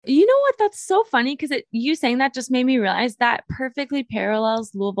You know what? That's so funny because you saying that just made me realize that perfectly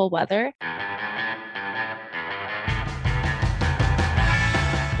parallels Louisville weather.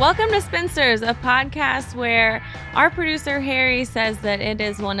 Welcome to Spinsters, a podcast where our producer Harry says that it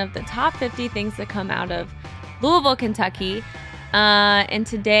is one of the top 50 things that come out of Louisville, Kentucky. And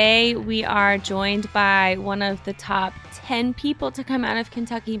today we are joined by one of the top 10 people to come out of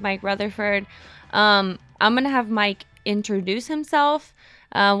Kentucky, Mike Rutherford. I'm going to have Mike introduce himself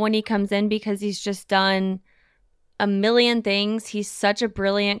when he comes in because he's just done a million things. He's such a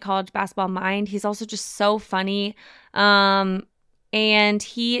brilliant college basketball mind. He's also just so funny. And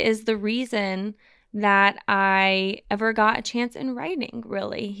he is the reason that I ever got a chance in writing,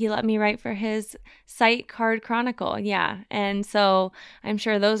 really. He let me write for his site, Card Chronicle. Yeah. And so I'm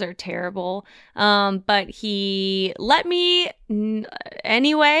sure those are terrible. But he let me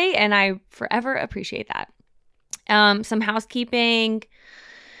anyway, and I forever appreciate that. Some housekeeping.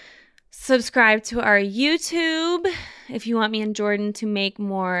 Subscribe to our YouTube if you want me and Jordan to make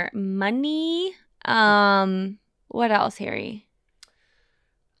more money. What else, Harry?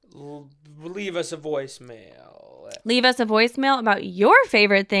 Leave us a voicemail. Leave us a voicemail about your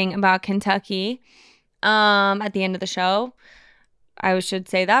favorite thing about Kentucky at the end of the show. I should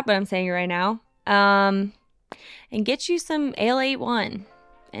say that, but I'm saying it right now. And get you some Ale 81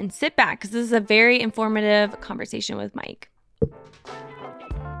 and sit back because this is a very informative conversation with Mike.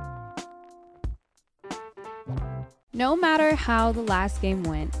 No matter how the last game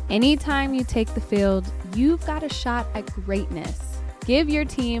went, anytime you take the field, you've got a shot at greatness. Give your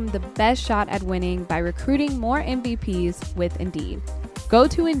team the best shot at winning by recruiting more MVPs with Indeed. Go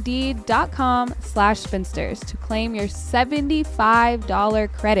to Indeed.com/spinsters to claim your $75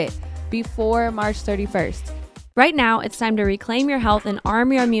 credit before March 31st. Right now, it's time to reclaim your health and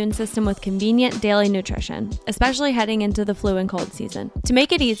arm your immune system with convenient daily nutrition, especially heading into the flu and cold season. To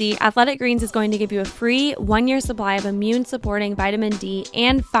make it easy, Athletic Greens is going to give you a free 1-year supply of immune-supporting vitamin D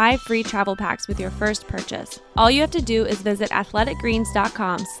and 5 free travel packs with your first purchase. All you have to do is visit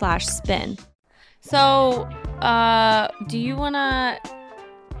athleticgreens.com/spin. So,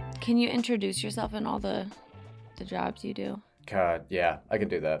 can you introduce yourself and all the jobs you do? God, yeah, I can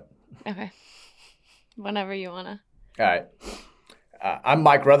do that. Okay. Whenever you want to. All right. I'm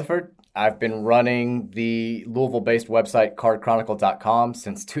Mike Rutherford. I've been running the Louisville-based website cardchronicle.com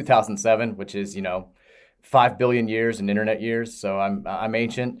since 2007, which is, 5 billion years in internet years. So I'm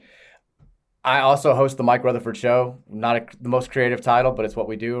ancient. I also host the Mike Rutherford Show. Not the most creative title, but it's what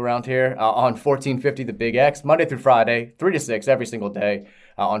we do around here on 1450 The Big X, Monday through Friday, 3 to 6 every single day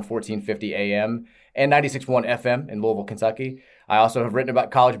on 1450 AM and 96.1 FM in Louisville, Kentucky. I also have written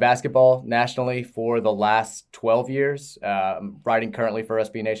about college basketball nationally for the last 12 years, writing currently for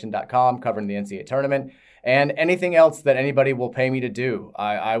SBNation.com, covering the NCAA tournament, and anything else that anybody will pay me to do,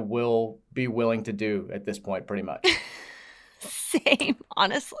 I will be willing to do at this point, pretty much. Same,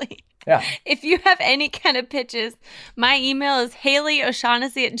 honestly. Yeah. If you have any kind of pitches, my email is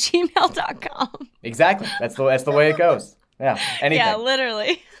HaleyO'Shaughnessy@gmail.com. Exactly. That's the way it goes. Yeah. Anything. Yeah,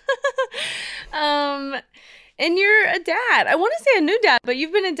 literally. And you're a dad. I want to say a new dad, but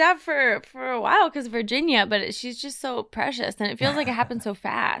you've been a dad for a while because Virginia, but she's just so precious, and it feels like it happened so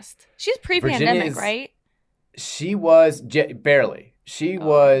fast. She's pre-pandemic, right? She was barely. She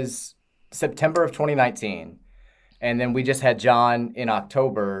was September of 2019, and then we just had John in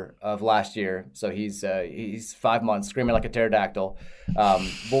October of last year, so he's 5 months, screaming like a pterodactyl.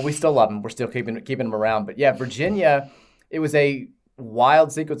 Well, we still love him. We're still keeping him around. But yeah, Virginia, it was a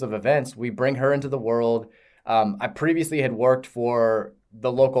wild sequence of events. We bring her into the world. I previously had worked for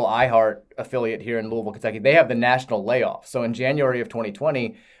the local iHeart affiliate here in Louisville, Kentucky. They have the national layoff. So in January of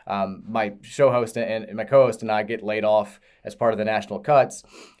 2020, my show host and my co-host and I get laid off as part of the national cuts.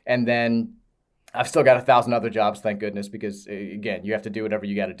 And then I've still got 1,000 other jobs, thank goodness, because, again, you have to do whatever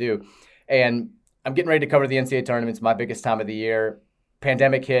you got to do. And I'm getting ready to cover the NCAA tournament. It's my biggest time of the year.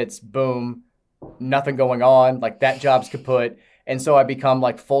 Pandemic hits, boom, nothing going on. Like, that job's kaput. And so I become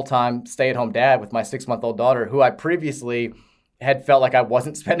like full-time stay-at-home dad with my 6-month-old daughter, who I previously had felt like I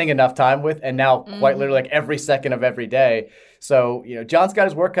wasn't spending enough time with, and now quite literally like every second of every day. So, John's got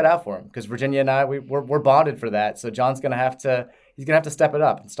his work cut out for him because Virginia and I, we're bonded for that. So John's going to have to step it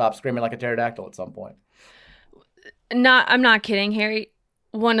up and stop screaming like a pterodactyl at some point. I'm not kidding, Harry.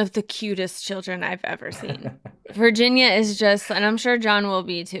 One of the cutest children I've ever seen. Virginia is just, and I'm sure John will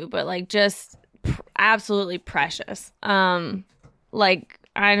be too, but like just absolutely precious. Like,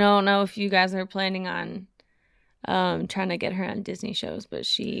 I don't know if you guys are planning on trying to get her on Disney shows, but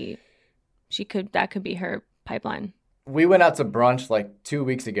that could be her pipeline. We went out to brunch like 2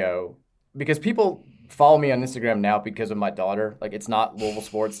 weeks ago because people follow me on Instagram now because of my daughter. Like, it's not Louisville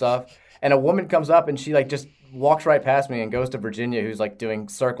sports stuff. And a woman comes up and she like just walks right past me and goes to Virginia, who's like doing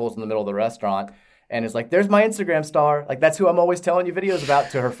circles in the middle of the restaurant, and is like, "There's my Instagram star. Like, that's who I'm always telling you videos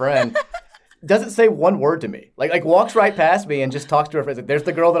about," to her friend. Doesn't say one word to me. Like walks right past me and just talks to her friends. Like, "There's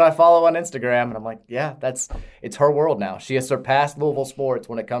the girl that I follow on Instagram." And I'm like, yeah, it's her world now. She has surpassed Louisville sports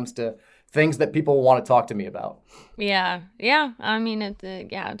when it comes to things that people want to talk to me about. Yeah. I mean,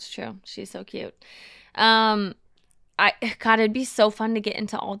 it's true. She's so cute. God, it'd be so fun to get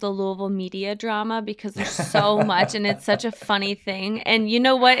into all the Louisville media drama because there's so much and it's such a funny thing. And you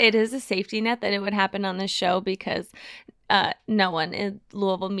know what? It is a safety net that it would happen on this show because no one in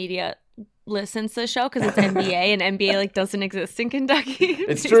Louisville media listens to the show because it's NBA and NBA like doesn't exist in Kentucky.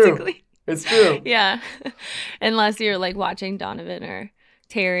 It's basically. true. It's true. Yeah. Unless you're like watching Donovan or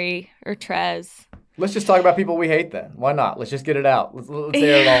Terry or Trez. Let's just talk about people we hate then. Why not? Let's just get it out. Let's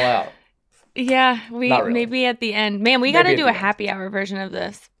air it all out. Yeah, Really. Maybe at the end. Man, we got to do a happy hour version of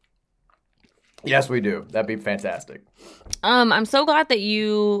this. Yes, we do. That'd be fantastic. I'm so glad that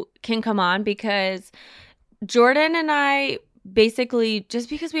you can come on because Jordan and I basically, just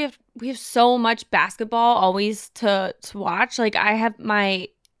because we have so much basketball always to watch. Like, I have my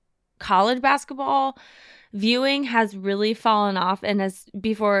college basketball viewing has really fallen off and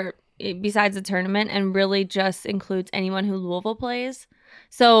besides the tournament, and really just includes anyone who Louisville plays.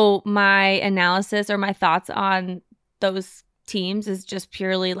 So my analysis or my thoughts on those teams is just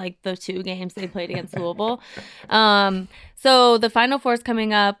purely like the 2 games they played against Louisville. So the Final Four is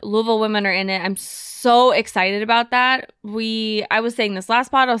coming up. Louisville women are in it. I'm so excited about that. I was saying this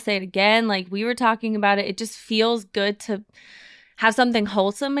last pod, I'll say it again. Like, we were talking about it. It just feels good to have something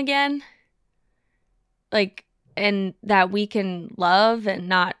wholesome again. Like, and that we can love and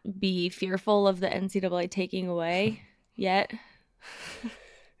not be fearful of the NCAA taking away yet.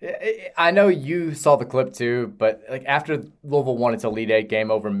 I know you saw the clip too, but like after Louisville won its Elite Eight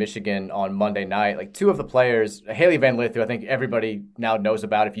game over Michigan on Monday night, like 2 of the players, Hailey Van Lith, who I think everybody now knows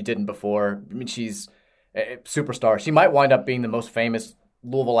about if you didn't before. I mean, she's a superstar. She might wind up being the most famous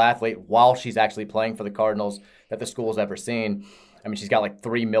Louisville athlete while she's actually playing for the Cardinals that the school's ever seen. I mean, she's got like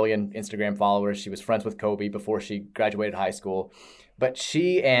 3 million Instagram followers. She was friends with Kobe before she graduated high school. But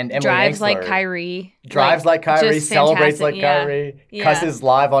she and Emily drives Angsler, like Kyrie. Drives like Kyrie, celebrates like yeah. Kyrie, Yeah. cusses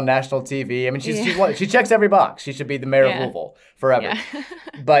live on national TV. I mean, she checks every box. She should be the mayor of Louisville forever. Yeah.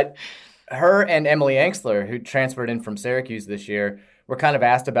 But her and Emily Angsler, who transferred in from Syracuse this year, were kind of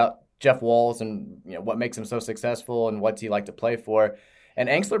asked about Jeff Walz and what makes him so successful and what's he like to play for. And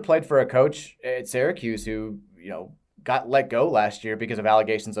Angsler played for a coach at Syracuse who, got let go last year because of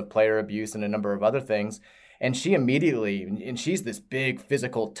allegations of player abuse and a number of other things. And she immediately, and she's this big,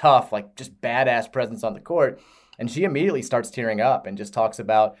 physical, tough, like just badass presence on the court. And she immediately starts tearing up and just talks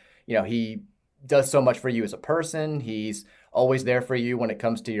about, he does so much for you as a person. He's always there for you when it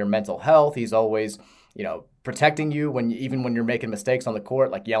comes to your mental health. He's always, protecting you even when you're making mistakes on the court,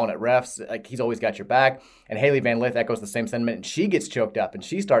 like yelling at refs. Like, he's always got your back. And Hailey Van Lith echoes the same sentiment, and she gets choked up and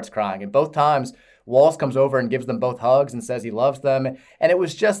she starts crying. And both times, Walz comes over and gives them both hugs and says he loves them. And it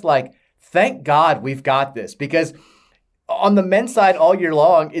was just like, thank God we've got this, because on the men's side all year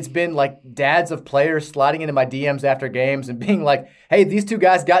long, it's been like dads of players sliding into my DMs after games and being like, hey, these 2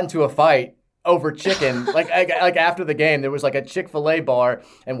 guys got into a fight over chicken. like after the game, there was like a Chick-fil-A bar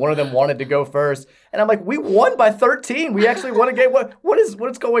and one of them wanted to go first. And I'm like, we won by 13. We actually won a game. What is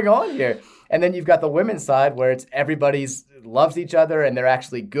going on here? And then you've got the women's side where it's everybody's loves each other and they're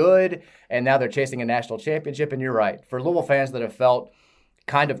actually good. And now they're chasing a national championship. And you're right. For Louisville fans that have felt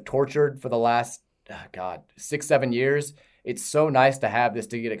kind of tortured for the last, 6-7 years, it's so nice to have this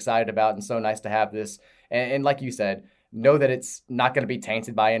to get excited about, and so nice to have this. And like you said, know that it's not going to be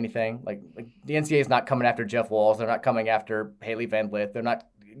tainted by anything. Like the NCAA is not coming after Jeff Walz. They're not coming after Hailey Van Lith. They're not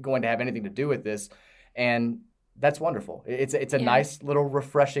going to have anything to do with this. And that's wonderful. It's a nice little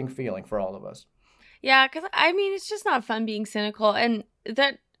refreshing feeling for all of us. Yeah, because I mean, it's just not fun being cynical, and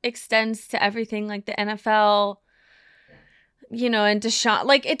that extends to everything, like the NFL, and Deshaun.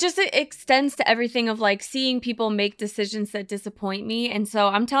 Like, it extends to everything of like seeing people make decisions that disappoint me. And so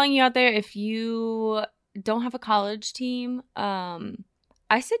I'm telling you out there, if you don't have a college team,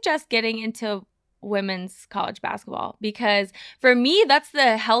 I suggest getting into women's college basketball, because for me, that's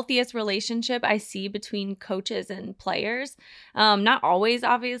the healthiest relationship I see between coaches and players. Not always,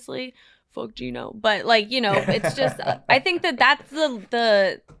 obviously. Fuck Gino. But it's just, I think that's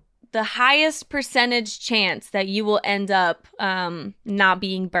the highest percentage chance that you will end up not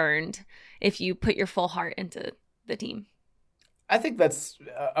being burned if you put your full heart into the team. I think that's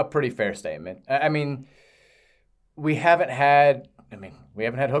a pretty fair statement. I mean, we haven't had I mean, we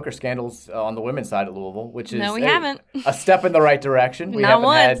haven't had hooker scandals on the women's side of Louisville, which is No, we haven't. a step in the right direction. We Not haven't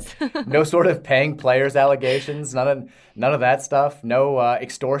once. had no sort of paying players allegations, none of that stuff. No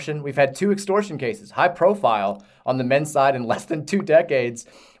extortion. We've had 2 extortion cases, high profile on the men's side in less than 2 decades,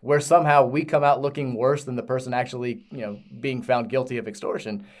 where somehow we come out looking worse than the person actually, being found guilty of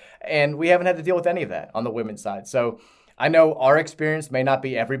extortion. And we haven't had to deal with any of that on the women's side. So I know our experience may not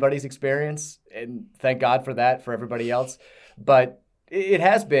be everybody's experience, and thank God for that for everybody else. But it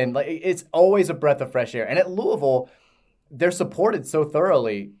has been, like, it's always a breath of fresh air. And at Louisville, they're supported so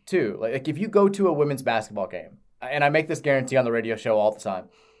thoroughly, too. Like if you go to a women's basketball game, and I make this guarantee on the radio show all the time,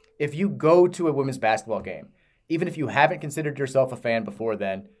 if you go to a women's basketball game, even if you haven't considered yourself a fan before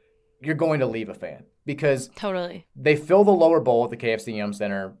then, you're going to leave a fan. Because Totally. they fill the lower bowl at the KFC Yum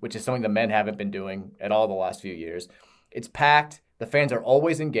Center, which is something the men haven't been doing at all the last few years. It's packed. The fans are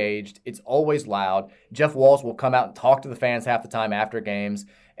always engaged. It's always loud. Jeff Walz will come out and talk to the fans half the time after games.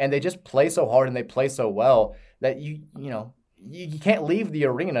 And they just play so hard and they play so well that you can't leave the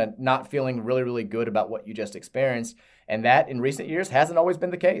arena not feeling really, really good about what you just experienced. And that, in recent years, hasn't always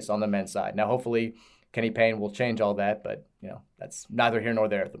been the case on the men's side. Now, hopefully, Kenny Payne will change all that. But, that's neither here nor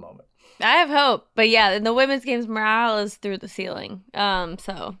there at the moment. I have hope. But yeah, in the women's games, morale is through the ceiling.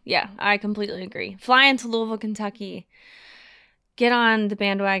 So yeah, I completely agree. Flying to Louisville, Kentucky. Get on the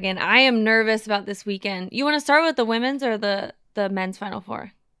bandwagon. I am nervous about this weekend. You want to start with the women's or the men's Final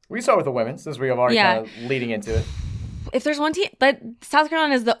Four? We can start with the women since we have already kind of leading into it. If there's one team, but South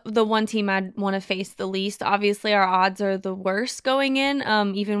Carolina is the one team I'd want to face the least. Obviously, our odds are the worst going in,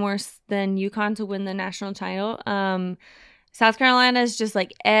 even worse than UConn to win the national title. South Carolina is just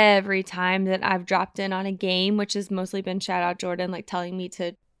like every time that I've dropped in on a game, which has mostly been shout out Jordan, like telling me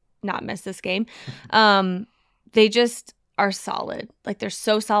to not miss this game. They just are solid. Like they're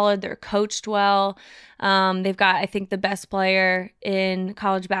so solid. They're coached well. They've got, I think, the best player in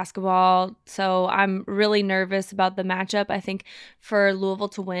college basketball. So I'm really nervous about the matchup. I think for Louisville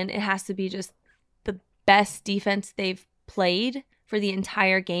to win, it has to be just the best defense they've played for the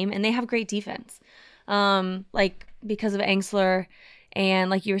entire game. And they have great defense. Because of Angsler,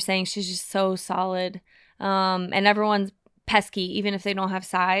 and like you were saying, she's just so solid. And everyone's pesky, even if they don't have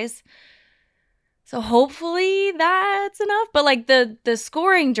size. So hopefully that's enough. But like the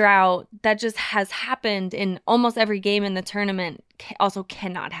scoring drought that just has happened in almost every game in the tournament also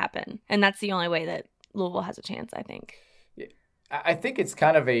cannot happen. And that's the only way that Louisville has a chance, I think. I think it's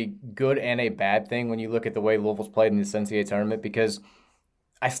kind of a good and a bad thing when you look at the way Louisville's played in this NCAA tournament, because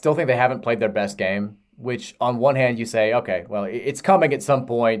I still think they haven't played their best game, which on one hand you say, okay, well, it's coming at some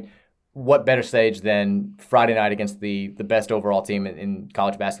point. What better stage than Friday night against the best overall team in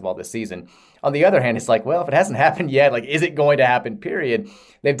college basketball this season? On the other hand, it's like, well, if it hasn't happened yet, like, is it going to happen, period?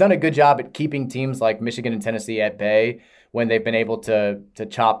 They've done a good job at keeping teams like Michigan and Tennessee at bay when they've been able to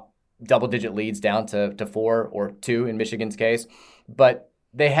chop double-digit leads down to 4 or 2 in Michigan's case. But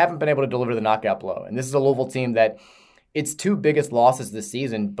they haven't been able to deliver the knockout blow. And this is a Louisville team that its 2 biggest losses this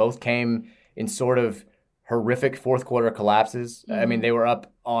season both came in sort of horrific fourth quarter collapses. Mm-hmm. I mean, they were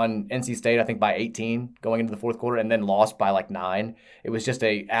up on NC State, I think, by 18 going into the fourth quarter and then lost by like 9. It was just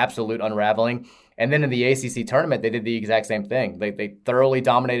a absolute unraveling. And then in the ACC tournament, they did the exact same thing. They thoroughly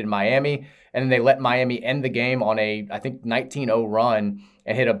dominated Miami, and then they let Miami end the game on a, I think, 19-0 run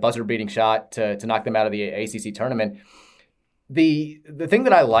and hit a buzzer-beating shot to knock them out of the ACC tournament. The thing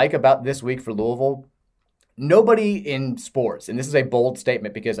that I like about this week for Louisville, nobody in sports, and this is a bold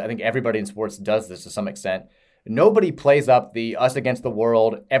statement because I think everybody in sports does this to some extent, nobody plays up the us against the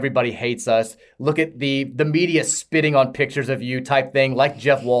world, everybody hates us, look at the media spitting on pictures of you type thing like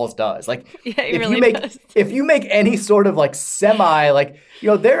Jeff Walz does. Like, yeah, if you make any sort of like semi, like,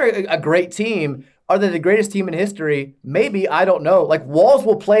 they're a great team. Are they the greatest team in history? Maybe, I don't know. Like, Walz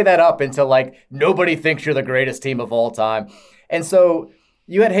will play that up into like, nobody thinks you're the greatest team of all time. And so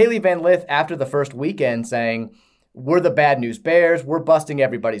you had Haley Van Lith after the first weekend saying, we're the bad news Bears, we're busting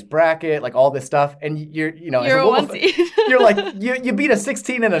everybody's bracket, like all this stuff. And you're as a Wolf, you're like, you beat a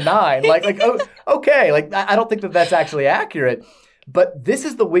 16 and a 9. Okay. Like, I don't think that's actually accurate. But this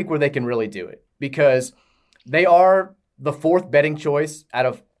is the week where they can really do it because they are the 4th betting choice out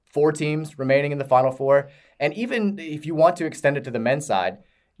of 4 teams remaining in the Final Four. And even if you want to extend it to the men's side,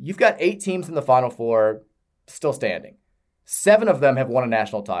 you've got 8 teams in the Final Four still standing. 7 of them have won a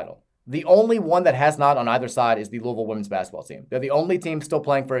national title. The only one that has not on either side is the Louisville women's basketball team. They're the only team still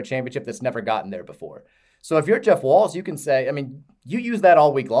playing for a championship that's never gotten there before. So if you're Jeff Walz, you can say, I mean, you use that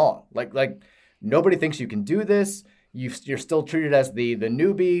all week long. Like nobody thinks you can do this. You're still treated as the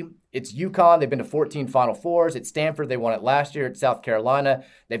newbie. it's UConn. They've been to 14 Final Fours. It's Stanford. They won it last year. It's South Carolina.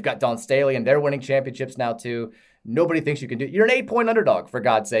 They've got Dawn Staley, and they're winning championships now too. Nobody thinks you can do it. You're an 8-point underdog, for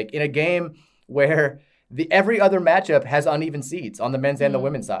God's sake, in a game where every other matchup has uneven seeds on the men's and the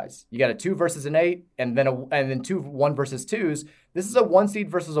women's sides. You got a 2 versus an 8, and then 2 1 versus 2s. This is a 1 seed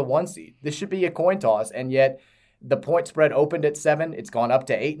versus a 1 seed. This should be a coin toss, and yet the point spread opened at 7. It's gone up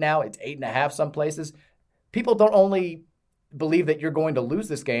to 8 now. It's 8.5 some places. People don't only believe that you're going to lose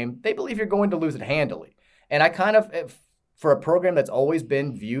this game, they believe you're going to lose it handily. And I kind of, for a program that's always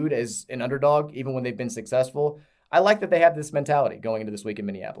been viewed as an underdog, even when they've been successful, I like that they have this mentality going into this week in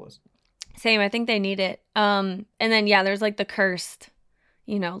Minneapolis. Same. I think they need it. And then, there's like the cursed,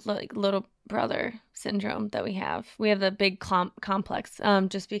 like little brother syndrome that we have. We have the big complex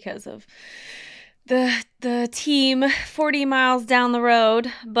just because of the team 40 miles down the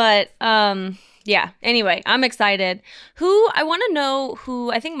road. But anyway, I'm excited. I want to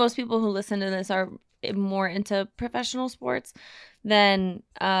know I think most people who listen to this are more into professional sports than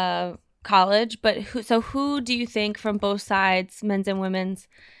college. But who do you think from both sides, men's and women's,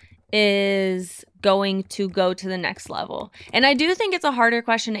 is going to go to the next level? And I do think it's a harder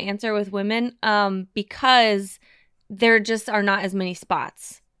question to answer with women because there just are not as many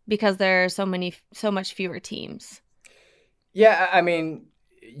spots because there are so much fewer teams. Yeah, I mean,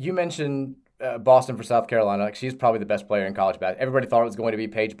 you mentioned Boston for South Carolina. Like, she's probably the best player in college basketball. Everybody thought it was going to be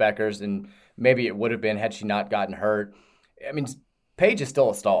Paige Beckers, and maybe it would have been had she not gotten hurt. I mean, Paige is still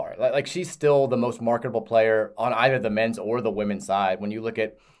a star. Like, she's still the most marketable player on either the men's or the women's side. When you look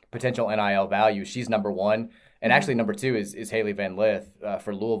at potential NIL value, she's number 1. And actually number 2 is Haley Van Lith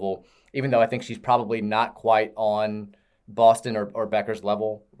for Louisville, even though I think she's probably not quite on Boston or Becker's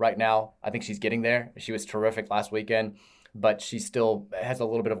level right now. I think she's getting there. She was terrific last weekend, but she still has a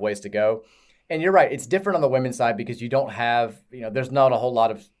little bit of ways to go. And you're right, it's different on the women's side because you don't have, there's not a whole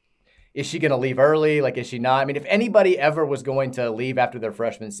lot of, is she going to leave early? Like, is she not? I mean, if anybody ever was going to leave after their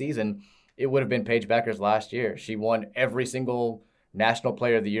freshman season, it would have been Paige Beckers last year. She won every single National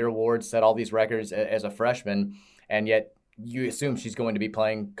Player of the Year awards, set all these records as a freshman, and yet you assume she's going to be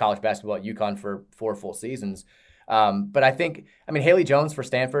playing college basketball at UConn for 4 full seasons. But I think, Haley Jones for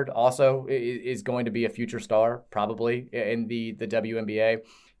Stanford also is going to be a future star, probably, in the WNBA.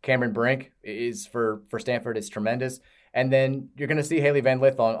 Cameron Brink is for Stanford is tremendous. And then you're going to see Haley Van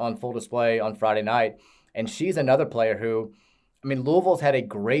Lith on full display on Friday night. And she's another player who, Louisville's had a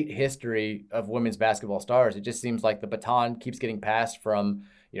great history of women's basketball stars. It just seems like the baton keeps getting passed from,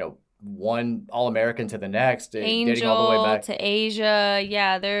 one All-American to the next. Angel dating all the way back to Asia.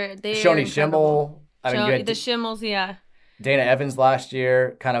 Yeah, they're Shoni Schimmel. The Schimmels, yeah. Dana Evans last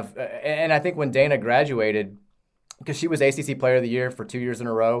year, kind of. And I think when Dana graduated, because she was ACC Player of the Year for 2 years in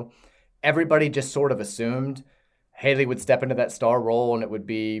a row, everybody just sort of assumed Haley would step into that star role and it would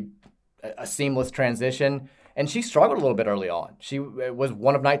be a seamless transition. And she struggled a little bit early on. She was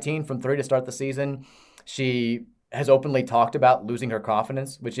 1 of 19 from 3 to start the season. She has openly talked about losing her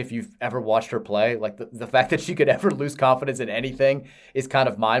confidence, which if you've ever watched her play, like the fact that she could ever lose confidence in anything is kind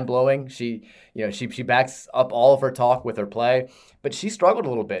of mind-blowing. She backs up all of her talk with her play, but she struggled a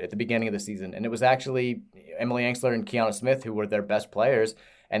little bit at the beginning of the season. And it was actually Emily Angsler and Kiana Smith who were their best players.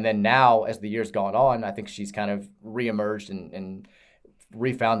 And then now, as the year's gone on, I think she's kind of reemerged and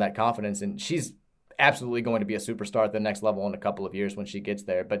refound that confidence. And she's absolutely going to be a superstar at the next level in a couple of years when she gets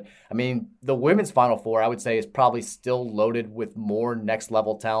there. But the women's Final Four, I would say, is probably still loaded with more next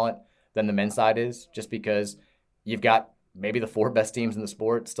level talent than the men's side is, just because you've got maybe the 4 best teams in the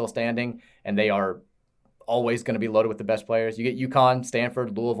sport still standing, and they are always going to be loaded with the best players. You get UConn,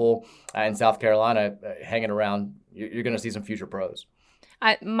 Stanford, Louisville, and South Carolina hanging around. You're going to see some future pros.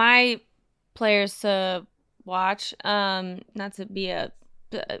 My players to watch, not to be a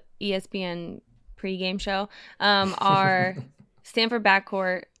ESPN pregame show, are Stanford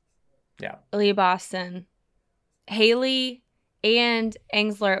backcourt, Aaliyah Boston, Haley, and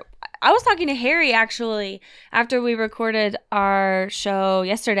Angsler. I was talking to Harry actually after we recorded our show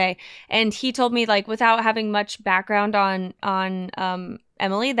yesterday, and he told me, like, without having much background on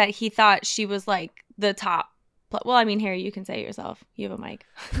Emily, that he thought she was like the top. Well, Harry, you can say it yourself. You have a mic.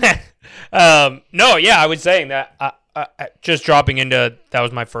 No, yeah, I was saying that. Just dropping into, that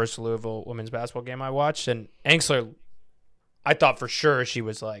was my first Louisville women's basketball game I watched, and Angsler, I thought for sure she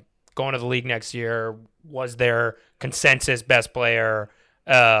was like going to the league next year, was their consensus best player.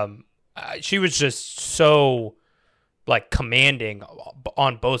 She was just so like commanding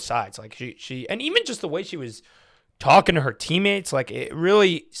on both sides. Like she and even just the way she was talking to her teammates, like it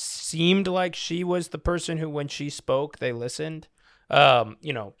really seemed like she was the person who, when she spoke, they listened.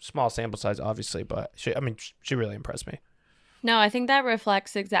 Small sample size, obviously, but she really impressed me. No, I think that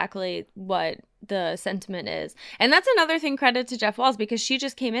reflects exactly what the sentiment is. And that's another thing, credit to Jeff Walz, because she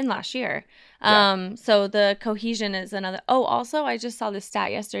just came in last year. So the cohesion is another. Oh, also, I just saw the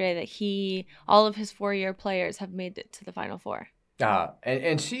stat yesterday that all of his 4-year players have made it to the Final Four.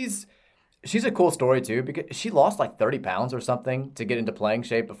 And she's a cool story too, because she lost like 30 pounds or something to get into playing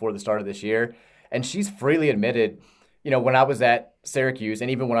shape before the start of this year. And she's freely admitted, when I was at Syracuse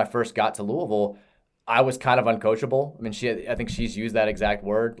and even when I first got to Louisville, I was kind of uncoachable. I mean, I think she's used that exact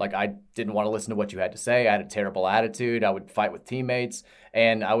word. Like, I didn't want to listen to what you had to say. I had a terrible attitude. I would fight with teammates,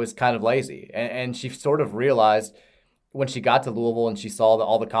 and I was kind of lazy. And she sort of realized when she got to Louisville and she saw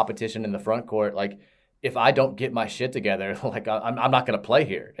all the competition in the front court, like, if I don't get my shit together, like, I'm not going to play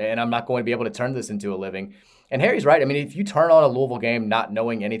here, and I'm not going to be able to turn this into a living. And Harry's right. I mean, if you turn on a Louisville game not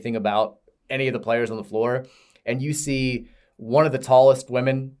knowing anything about any of the players on the floor, and you see one of the tallest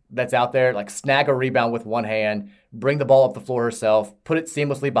women that's out there, like, snag a rebound with one hand, bring the ball up the floor herself, put it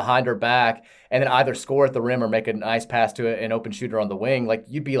seamlessly behind her back, and then either score at the rim or make a nice pass to an open shooter on the wing, like,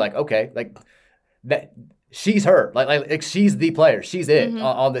 you'd be like, okay, like, that she's her. Like she's the player. She's it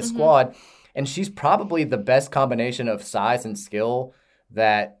on this squad. And she's probably the best combination of size and skill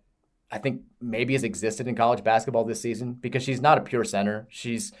that I think maybe has existed in college basketball this season, because she's not a pure center.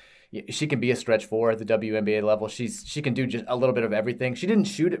 She can be a stretch four at the WNBA level. She can do just a little bit of everything. She didn't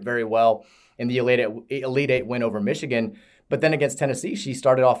shoot it very well in the Elite Eight win over Michigan, but then against Tennessee, she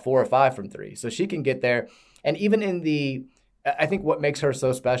started off 4 or 5 from 3. So she can get there. And even I think what makes her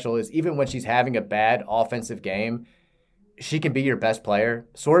so special is even when she's having a bad offensive game, she can be your best player.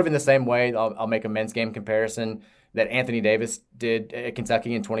 Sort of in the same way, I'll make a men's game comparison that Anthony Davis did at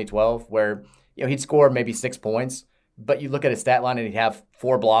Kentucky in 2012, where he'd score maybe 6 points, but you look at his stat line and he'd have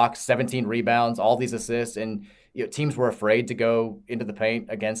 4 blocks, 17 rebounds, all these assists, and teams were afraid to go into the paint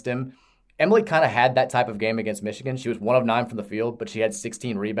against him. Emily kind of had that type of game against Michigan. She was 1 of 9 from the field, but she had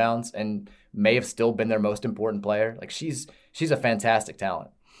 16 rebounds and may have still been their most important player. Like, she's a fantastic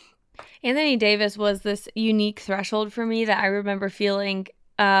talent. Anthony Davis was this unique threshold for me that I remember feeling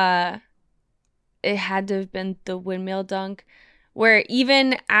it had to have been the windmill dunk, where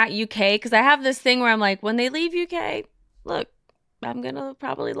even at UK, because I have this thing where I'm like, when they leave UK, look, I'm going to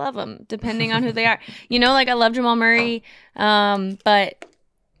probably love them, depending on who they are. Like, I love Jamal Murray, but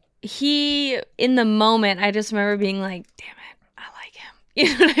in the moment, I just remember being like, damn it, I like him.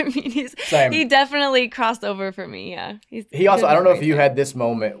 You know what I mean? He definitely crossed over for me, yeah. He also, I don't know if you had this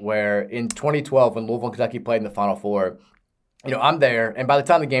moment where in 2012, when Louisville and Kentucky played in the Final Four, I'm there, and by the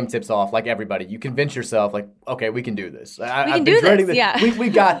time the game tips off, like everybody, you convince yourself, like, okay, we can do this. I've been dreading this. Yeah. We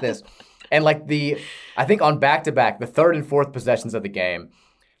got this. And like I think on back-to-back, the third and fourth possessions of the game,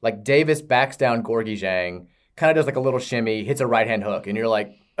 like Davis backs down Gorgie Zhang, kind of does like a little shimmy, hits a right-hand hook, and you're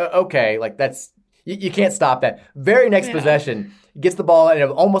like, okay, like that's, you can't stop that. Very next possession, gets the ball in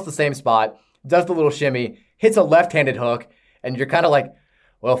almost the same spot, does the little shimmy, hits a left-handed hook, and you're kind of like,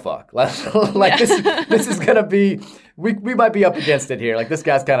 well, fuck. Like, this is going to be, we might be up against it here. Like, this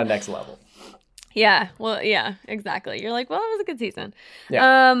guy's kind of next level. Yeah, well, yeah, exactly. You're like, well, it was a good season.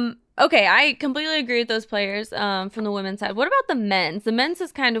 Yeah. Okay, I completely agree with those players from the women's side. What about the men's? The men's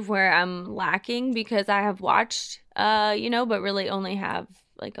is kind of where I'm lacking, because I have watched, but really only have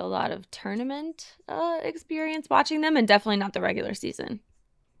like a lot of tournament experience watching them, and definitely not the regular season.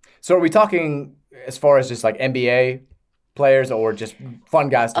 So are we talking as far as just like NBA players or just fun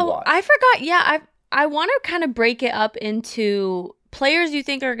guys to watch? I forgot. Yeah, I want to kind of break it up into players you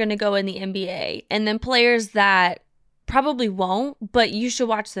think are going to go in the NBA, and then players that probably won't, but you should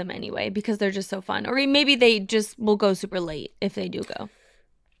watch them anyway because they're just so fun. Or maybe they just will go super late if they do go.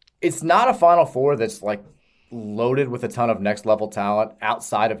 It's not a Final Four that's like loaded with a ton of next level talent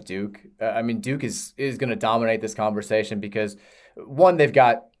outside of Duke. I mean, Duke is going to dominate this conversation because, one, they've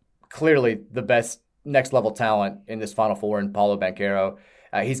got clearly the best next level talent in this Final Four in Paolo Banchero.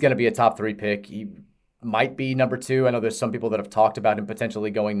 He's going to be a top 3 pick. He might be number 2. I know there's some people that have talked about him potentially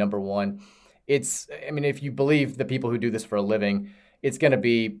going number 1. If you believe the people who do this for a living, it's going to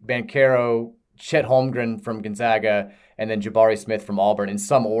be Banchero, Chet Holmgren from Gonzaga, and then Jabari Smith from Auburn in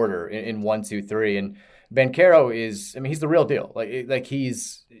some order in 1, 2, 3. And Banchero he's the real deal. Like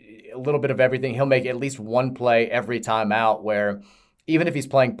he's a little bit of everything. He'll make at least one play every time out where even if he's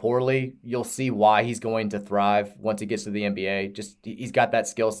playing poorly, you'll see why he's going to thrive once he gets to the NBA. Just he's got that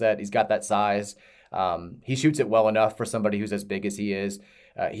skill set. He's got that size. He shoots it well enough for somebody who's as big as he is.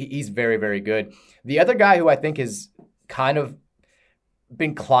 He's very, very good. The other guy who I think has kind of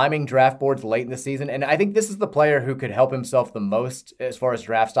been climbing draft boards late in the season, and I think this is the player who could help himself the most as far as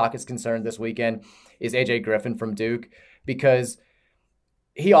draft stock is concerned this weekend, is AJ Griffin from Duke, because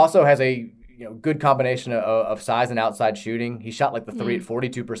he also has a good combination of size and outside shooting. He shot like the three at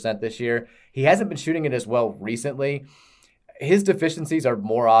 42% this year. He hasn't been shooting it as well recently. His deficiencies are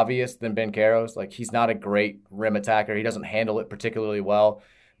more obvious than Banchero's. Like, he's not a great rim attacker. He doesn't handle it particularly well.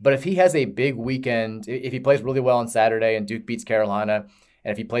 But if he has a big weekend, if he plays really well on Saturday and Duke beats Carolina,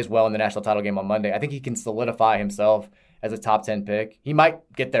 and if he plays well in the national title game on Monday, I think he can solidify himself as a top 10 pick. He might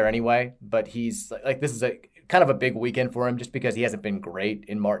get there anyway, but he's like, this is a kind of a big weekend for him just because he hasn't been great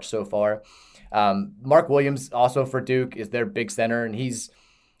in March so far. Mark Williams, also for Duke, is their big center, and he's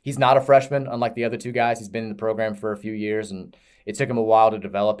not a freshman, unlike the other two guys. He's been in the program for a few years, and it took him a while to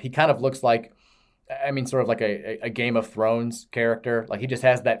develop. He kind of looks like, sort of like a Game of Thrones character. Like, he just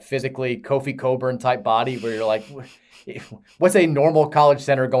has that physically Kofi Coburn type body where you're like, what's a normal college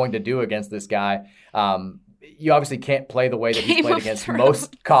center going to do against this guy? You obviously can't play the way that he's played against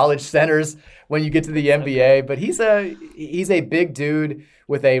most college centers when you get to the NBA, but he's a big dude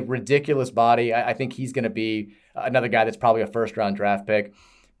with a ridiculous body. I think he's going to be another guy that's probably a first-round draft pick.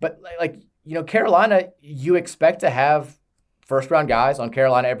 But, Carolina, you expect to have first-round guys on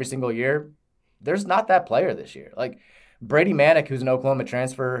Carolina every single year. There's not that player this year. Like, Brady Manick, who's an Oklahoma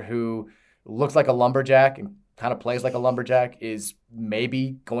transfer who looks like a lumberjack and kind of plays like a lumberjack, is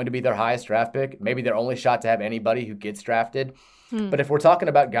maybe going to be their highest draft pick, maybe their only shot to have anybody who gets drafted. But if we're talking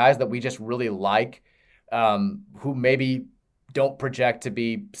about guys that we just really like, who maybe don't project to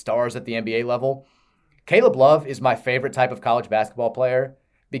be stars at the NBA level, Caleb Love is my favorite type of college basketball player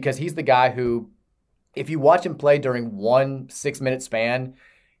because he's the guy who, if you watch him play during 1 6-minute span,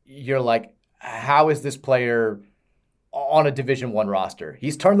 you're like, how is this player on a Division I roster?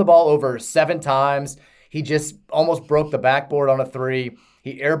 He's turned the ball over 7 times. He just almost broke the backboard on a 3.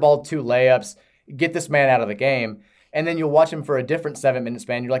 He airballed 2 layups. Get this man out of the game. And then you'll watch him for a different 7-minute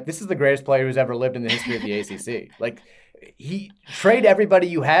span. You're like, this is the greatest player who's ever lived in the history of the ACC. Like, trade everybody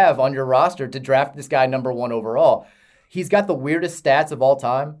you have on your roster to draft this guy number 1 overall. He's got the weirdest stats of all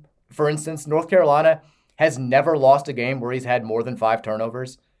time. For instance, North Carolina has never lost a game where he's had more than 5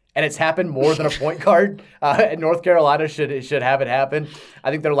 turnovers. And it's happened more than a point guard. And North Carolina should have it happen. I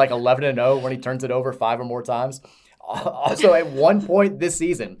think they're like 11-0 when he turns it over 5 or more times. Also, at one point this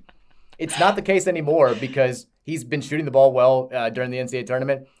season, it's not the case anymore because he's been shooting the ball well during the NCAA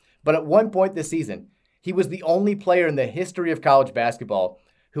tournament. But at one point this season, he was the only player in the history of college basketball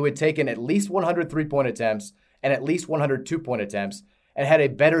who had taken at least 100 3-point attempts and at least 100 2-point attempts and had a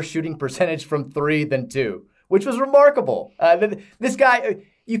better shooting percentage from 3 than 2, which was remarkable. This guy...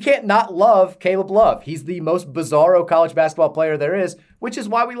 You can't not love Caleb Love. He's the most bizarro college basketball player there is, which is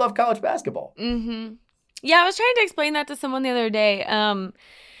why we love college basketball. Mm-hmm. Yeah, I was trying to explain that to someone the other day.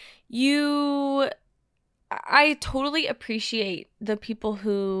 I totally appreciate the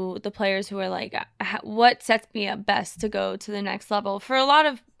players who are like, what sets me up best to go to the next level? For a lot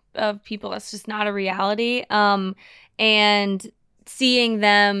of people, that's just not a reality. And seeing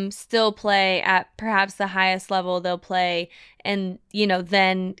them still play at perhaps the highest level they'll play and,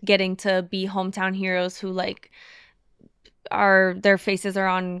 then getting to be hometown heroes who their faces are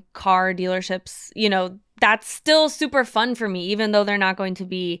on car dealerships, that's still super fun for me, even though they're not going to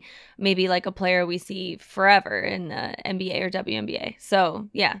be maybe like a player we see forever in the NBA or WNBA. So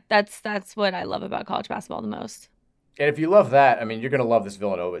yeah, that's what I love about college basketball the most. And if you love that, you're going to love this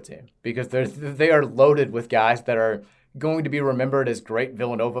Villanova team because they are loaded with guys that are going to be remembered as great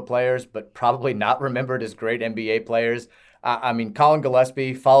Villanova players, but probably not remembered as great NBA players. Colin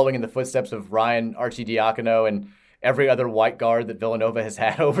Gillespie, following in the footsteps of Ryan Arcidiacono and every other white guard that Villanova has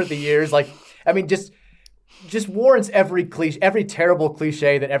had over the years. Just warrants every terrible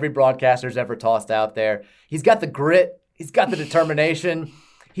cliche that every broadcaster's ever tossed out there. He's got the grit. He's got the determination.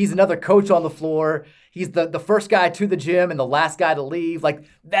 He's another coach on the floor. He's the first guy to the gym and the last guy to leave.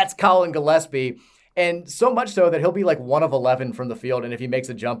 That's Colin Gillespie. And so much so that he'll be 1 of 11 from the field. And if he makes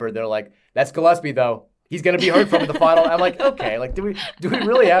a jumper, they're like, that's Gillespie, though. He's going to be heard from in the final. I'm like, okay, do we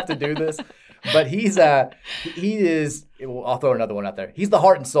really have to do this? But he is, I'll throw another one out there. He's the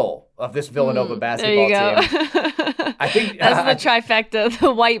heart and soul of this Villanova basketball team. I think that's the trifecta,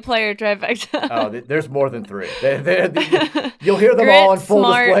 the white player trifecta. Oh, there's more than 3. You'll hear them all on full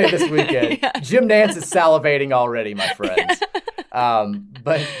display this weekend. Yeah. Jim Nance is salivating already, my friends.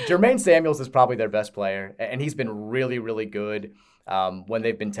 But Jermaine Samuels is probably their best player, and he's been really, really good when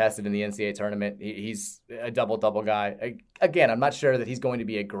they've been tested in the NCAA tournament. He's a double-double guy. Again, I'm not sure that he's going to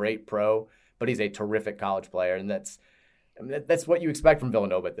be a great pro, but he's a terrific college player, and that's what you expect from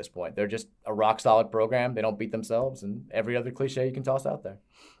Villanova at this point. They're just a rock-solid program. They don't beat themselves, and every other cliche you can toss out there.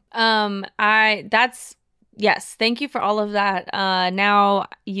 Yes, thank you for all of that. Now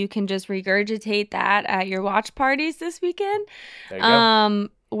you can just regurgitate that at your watch parties this weekend. There you go.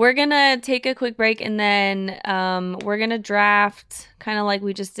 we're going to take a quick break, and then we're going to draft kind of like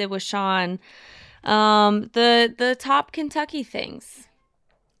we just did with Sean, the top Kentucky things.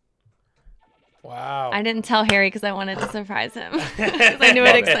 Wow. I didn't tell Harry because I wanted to surprise him because I knew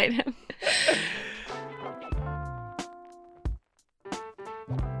it'd excite him.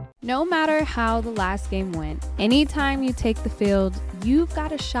 No matter how the last game went, anytime you take the field, you've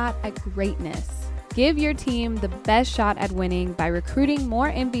got a shot at greatness. Give your team the best shot at winning by recruiting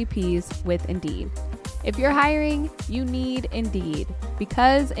more MVPs with Indeed. If you're hiring, you need Indeed,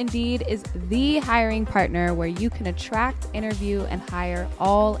 because Indeed is the hiring partner where you can attract, interview, and hire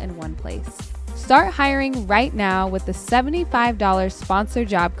all in one place. Start hiring right now with the $75 sponsored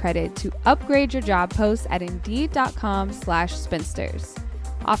job credit to upgrade your job post at Indeed.com/spinsters.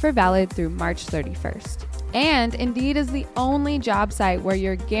 Offer valid through March 31st. And Indeed is the only job site where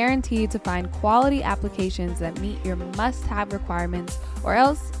you're guaranteed to find quality applications that meet your must-have requirements, or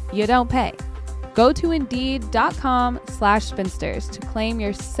else you don't pay. Go to Indeed.com/spinsters to claim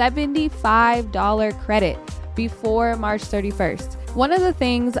your $75 credit before March 31st. One of the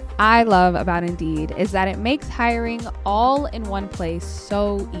things I love about Indeed is that it makes hiring all in one place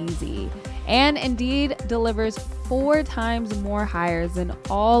so easy. And Indeed delivers 4 times more hires than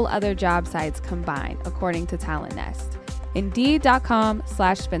all other job sites combined, according to Talent Nest.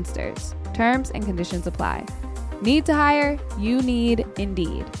 Indeed.com/spinsters. Terms and conditions apply. Need to hire? You need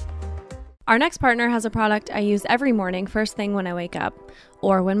Indeed. Our next partner has a product I use every morning first thing when I wake up,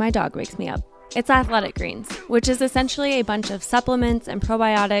 or when my dog wakes me up. It's Athletic Greens, which is essentially a bunch of supplements and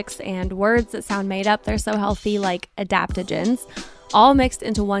probiotics and words that sound made up. They're so healthy, like adaptogens, all mixed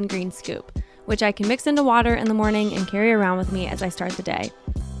into one green scoop, which I can mix into water in the morning and carry around with me as I start the day.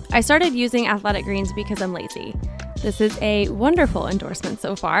 I started using Athletic Greens because I'm lazy. This is a wonderful endorsement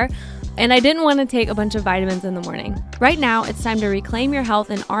so far, and I didn't want to take a bunch of vitamins in the morning. Right now, it's time to reclaim your health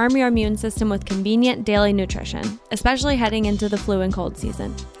and arm your immune system with convenient daily nutrition, especially heading into the flu and cold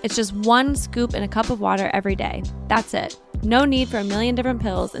season. It's just 1 scoop in a cup of water every day. That's it. No need for a million different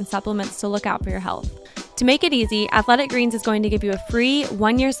pills and supplements to look out for your health. To make it easy, Athletic Greens is going to give you a free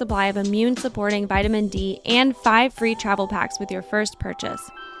 1-year supply of immune-supporting vitamin D and 5 free travel packs with your first purchase.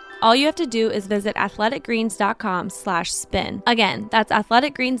 All you have to do is visit athleticgreens.com/spin. Again, that's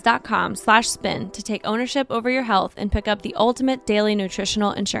athleticgreens.com/spin to take ownership over your health and pick up the ultimate daily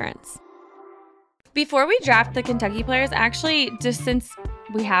nutritional insurance. Before we draft the Kentucky players, actually, just since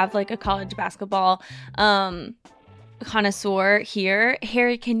we have like a college basketball connoisseur here,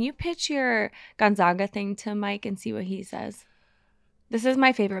 Harry, can you pitch your Gonzaga thing to Mike and see what he says? This is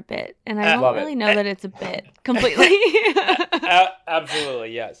my favorite bit, and I don't really know that it's a bit completely.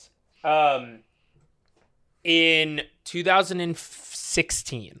 Absolutely, yes. In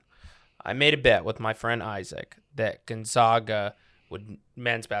 2016, I made a bet with my friend Isaac that Gonzaga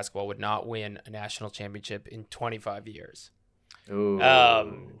men's basketball would not win a national championship in 25 years. Ooh.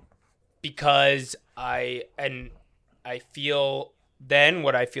 Because I feel then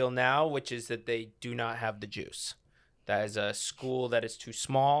what I feel now, which is that they do not have the juice. That is a school that is too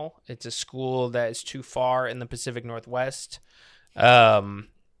small. It's a school that is too far in the Pacific Northwest.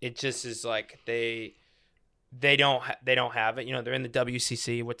 It just is like they don't have it. You know, they're in the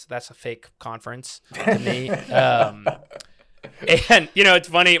WCC. That's a fake conference to me. And you know, it's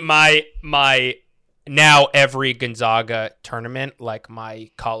funny. My now every Gonzaga tournament, like my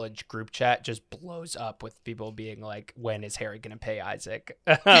college group chat just blows up with people being like, "When is Harry gonna pay Isaac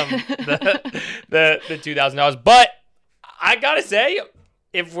the $2,000?" But I gotta say,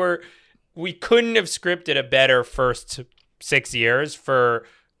 we couldn't have scripted a better first 6 years for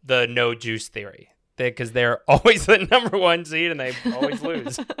the no juice theory, because they're always the number 1 seed and they always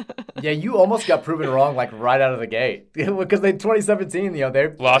lose. Yeah, you almost got proven wrong like right out of the gate because they 2017, you know, they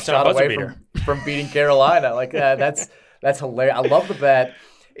lost shot away from beating Carolina. Like that's hilarious. I love the bet.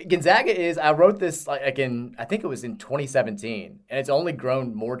 Gonzaga is. I wrote this I think it was in 2017, and it's only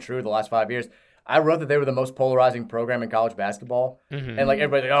grown more true the last 5 years. I wrote that they were the most polarizing program in college basketball, and like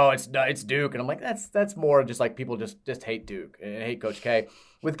everybody's like, "Oh, it's Duke," and I'm like, that's more just like people just hate Duke and hate Coach K.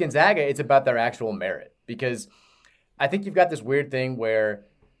 With Gonzaga, it's about their actual merit, because I think you've got this weird thing where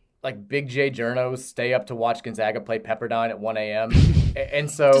like Big J journos stay up to watch Gonzaga play Pepperdine at 1 a.m. and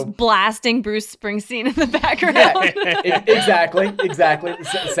so just blasting Bruce Springsteen in the background. Yeah, exactly,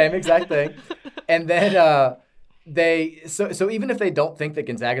 same exact thing, and then so even if they don't think that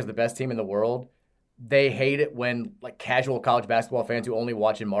Gonzaga is the best team in the world, they hate it when like casual college basketball fans who only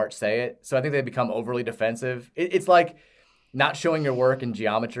watch in March say it. So I think they become overly defensive. It's like not showing your work in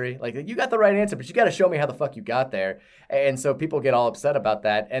geometry. Like, you got the right answer, but you got to show me how the fuck you got there. And so people get all upset about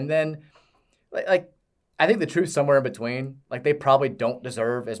that. And then, like, I think the truth's somewhere in between. Like, they probably don't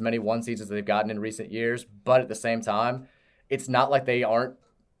deserve as many 1 seeds as they've gotten in recent years, but at the same time, it's not like they aren't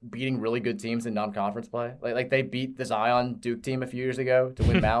beating really good teams in non-conference play. Like they beat the Zion Duke team a few years ago to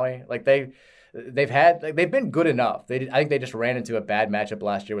win Maui. Like they've been good enough. I think they just ran into a bad matchup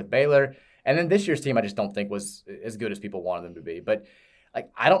last year with Baylor, and then this year's team I just don't think was as good as people wanted them to be. But like,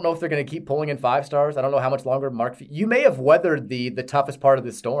 I don't know if they're going to keep pulling in 5 stars. I don't know how much longer you may have weathered the toughest part of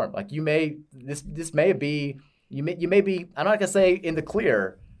this storm. Like this may be I'm not going to say in the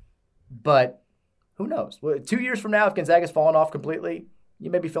clear, but who knows? 2 years from now, if Gonzaga's fallen off completely, you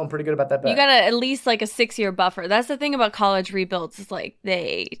may be feeling pretty good about that bet. You got to at least like a 6-year buffer. That's the thing about college rebuilds, is like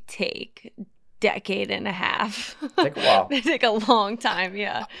they take decade and a half. Take a while. They take a long time,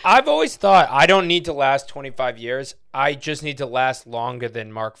 yeah. I've always thought I don't need to last 25 years. I just need to last longer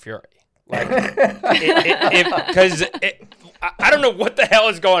than Mark Fury. Like, because I don't know what the hell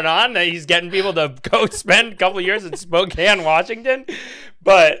is going on that he's getting people to go spend a couple of years in Spokane, Washington.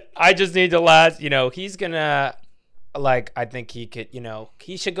 But I just need to last, he's going to, like, I think he could,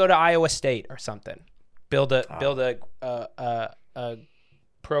 he should go to Iowa State or something. Build a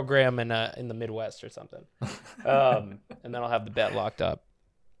program in the Midwest or something. And then I'll have the bet locked up.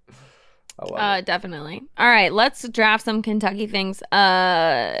 Definitely. All right, let's draft some Kentucky things.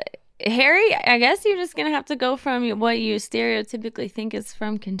 Harry, I guess you're just gonna have to go from what you stereotypically think is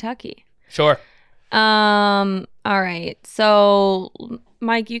from Kentucky. Sure. All right. So,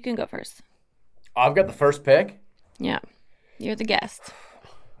 Mike, you can go first. I've got the first pick. Yeah, you're the guest.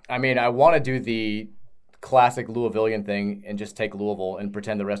 I mean, I want to do the classic Louisvillian thing and just take Louisville and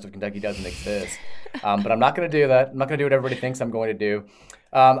pretend the rest of Kentucky doesn't exist. But I'm not going to do that. I'm not going to do what everybody thinks I'm going to do.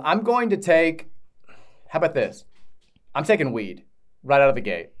 I'm going to take, how about this? I'm taking weed right out of the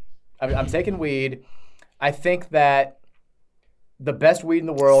gate. I'm taking weed. I think that the best weed in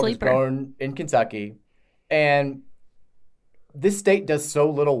the world is grown in Kentucky. And this state does so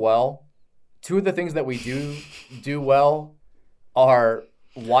little well. 2 of the things that we do well are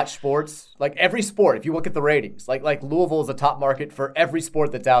watch sports. Like every sport, if you look at the ratings, like Louisville is a top market for every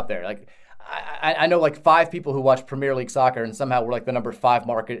sport that's out there. Like I know like 5 people who watch Premier League soccer, and somehow we're like the number 5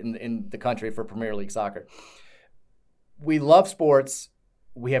 market in the country for Premier League soccer. We love sports.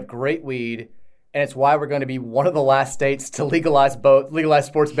 We have great weed. And it's why we're going to be one of the last states to legalize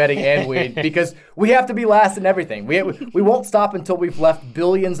sports betting and weed, because we have to be last in everything. We won't stop until we've left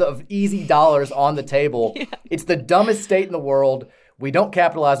billions of easy dollars on the table. Yeah. It's the dumbest state in the world. We don't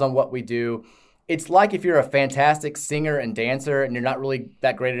capitalize on what we do. It's like if you're a fantastic singer and dancer and you're not really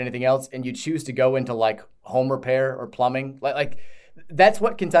that great at anything else, and you choose to go into like home repair or plumbing. Like that's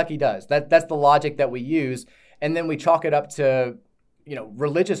what Kentucky does. That's the logic that we use, and then we chalk it up to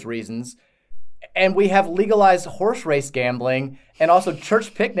religious reasons. And we have legalized horse race gambling and also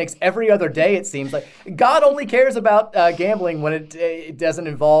church picnics every other day, it seems. Like God only cares about gambling when it doesn't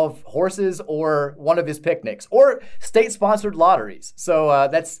involve horses or one of his picnics or state-sponsored lotteries. So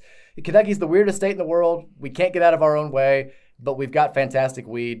Kentucky's the weirdest state in the world. We can't get out of our own way, but we've got fantastic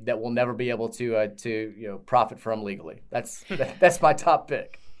weed that we'll never be able to profit from legally. That's my top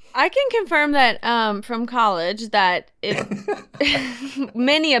pick. I can confirm that from college that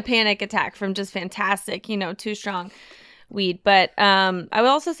many a panic attack from just fantastic, too strong weed. But I would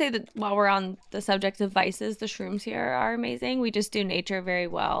also say that while we're on the subject of vices, the shrooms here are amazing. We just do nature very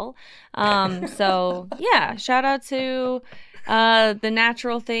well. So, yeah, shout out to the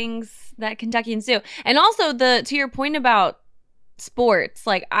natural things that Kentuckians do. And also, to your point about sports,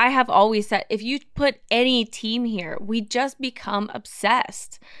 like I have always said, if you put any team here, we just become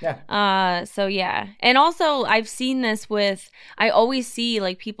obsessed. Yeah. So yeah. And also I've seen this I always see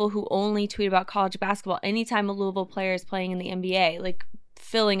like people who only tweet about college basketball anytime a Louisville player is playing in the NBA, like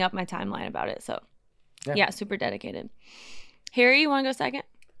filling up my timeline about it. So yeah, super dedicated. Harry, you want to go second?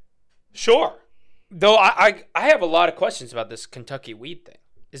 Sure. Though I have a lot of questions about this Kentucky weed thing.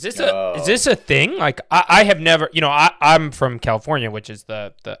 Is this a thing? Like I have never, I'm from California, which is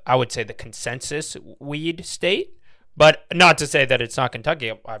the I would say the consensus weed state, but not to say that it's not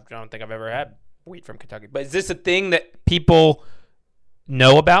Kentucky. I don't think I've ever had weed from Kentucky. But is this a thing that people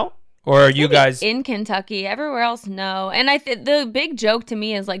know about, or are you guys in Kentucky? Everywhere else, no. And the big joke to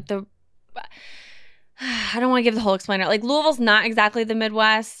me is like I don't want to give the whole explainer. Like Louisville's not exactly the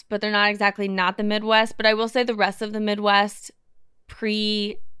Midwest, but they're not exactly not the Midwest. But I will say the rest of the Midwest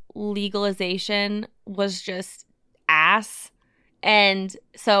pre-legalization was just ass, and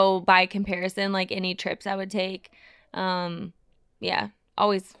so by comparison, like any trips I would take, always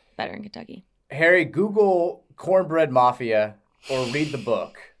better in Kentucky. Harry, Google Cornbread Mafia or read the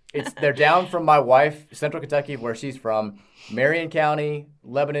book. They're down from my wife, Central Kentucky, where she's from, Marion County,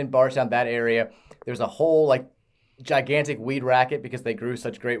 Lebanon, Bardstown, that area. There's a whole like gigantic weed racket because they grew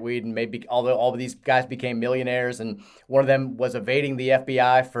such great weed, and maybe although all of these guys became millionaires, and one of them was evading the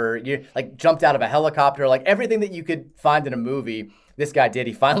FBI for like jumped out of a helicopter, like everything that you could find in a movie. This guy did.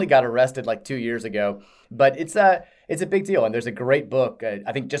 He finally got arrested like 2 years ago, but it's a big deal, and there's a great book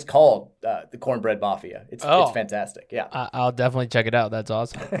I think just called The Cornbread Mafia. It's fantastic. Yeah, I'll definitely check it out. That's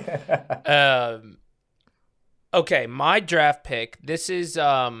awesome. Okay, my draft pick. This is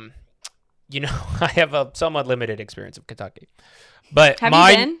I have a somewhat limited experience of Kentucky, but have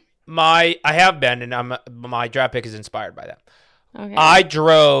you been? I have been, and my draft pick is inspired by that. Okay. I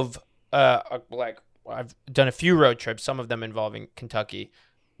drove I've done a few road trips, some of them involving Kentucky.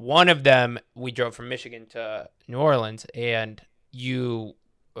 One of them, we drove from Michigan to New Orleans, and the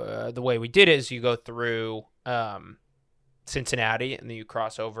way we did it is you go through Cincinnati, and then you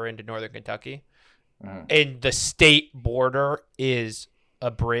cross over into northern Kentucky. And the state border is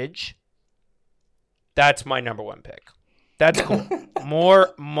a bridge. That's my number one pick. That's cool.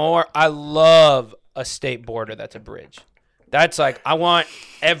 more. I love a state border that's a bridge. That's like, I want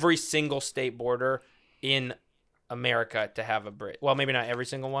every single state border in America to have a bridge. Well, maybe not every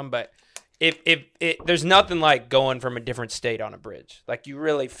single one, but if there's nothing like going from a different state on a bridge. Like, you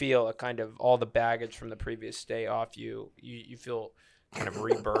really feel a kind of all the baggage from the previous state off you. You feel kind of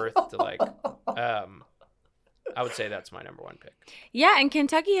rebirthed. Like, I would say that's my number one pick. Yeah, and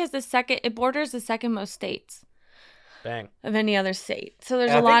Kentucky has it borders the second most states. Bang. Of any other state. So there's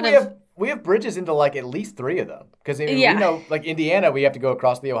and a lot of... We have bridges into like at least 3 of them. Because we Yeah. know, like Indiana, we have to go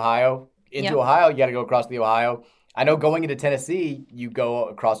across the Ohio. Into Yep. Ohio, you got to go across the Ohio. I know going into Tennessee, you go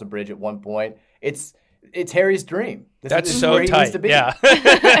across a bridge at one point. It's Harry's dream. That's is so where he needs tight. to be. Yeah.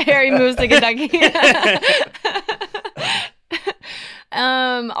 Harry moves to Kentucky.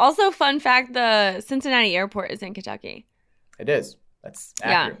 Also, fun fact, the Cincinnati airport is in Kentucky. It is. That's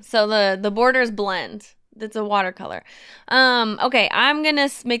accurate. Yeah, so the borders blend. It's a watercolor. Okay, I'm going to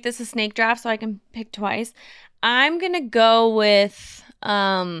make this a snake draft so I can pick twice. I'm going to go with...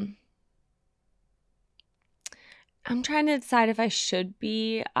 I'm trying to decide if I should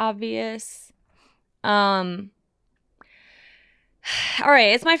be obvious. All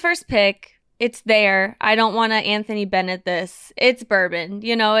right, it's my first pick. It's there. I don't want to Anthony Bennett this. It's bourbon.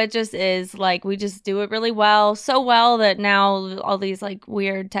 It just is. Like, we just do it really well. So well that now all these like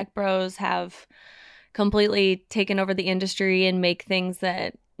weird tech bros have completely taken over the industry and make things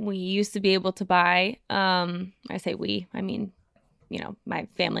that we used to be able to buy. I say we, I mean, my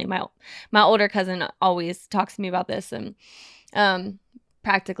family, my older cousin always talks to me about this, and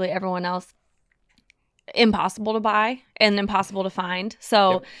practically everyone else, impossible to buy and impossible to find.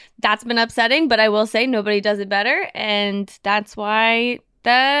 So That's been upsetting, but I will say nobody does it better, and that's why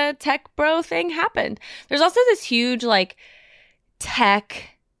the tech bro thing happened. There's also this huge like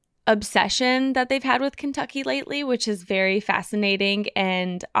tech obsession that they've had with Kentucky lately, which is very fascinating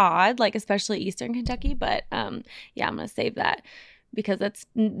and odd, like especially Eastern Kentucky. But I'm gonna save that because that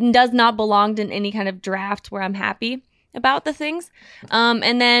does not belong in any kind of draft where I'm happy about the things.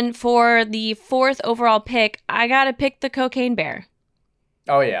 And then for the 4th overall pick, I gotta pick the Cocaine Bear.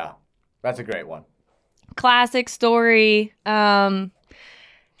 Oh yeah, that's a great one. Classic story. Harry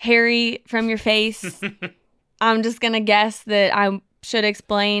from your face. I'm just gonna guess that I should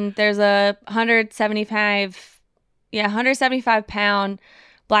explain. There's a 175 pound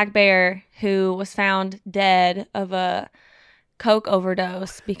black bear who was found dead of a coke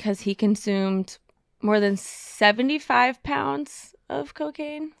overdose because he consumed more than 75 pounds of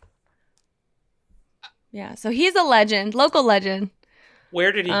cocaine. Yeah, so he's a legend, local legend.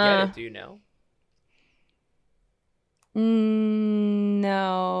 Where did he get it? Do you know?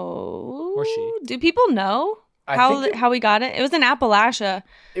 No. Or she? Do people know how we got it? It was in Appalachia.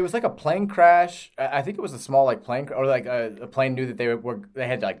 It was like a plane crash. I think it was a small like plane, or like a plane knew that they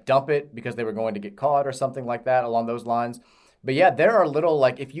had to like dump it because they were going to get caught or something like that along those lines. But yeah, there are little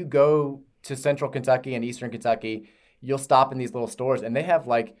like if you go to Central Kentucky and Eastern Kentucky, you'll stop in these little stores and they have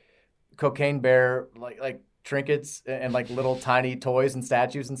like Cocaine Bear like trinkets and like little tiny toys and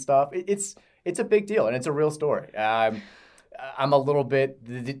statues and stuff. It's a big deal and it's a real story. I'm a little bit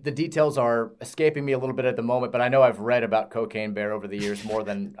the details are escaping me a little bit at the moment, but I know I've read about Cocaine Bear over the years more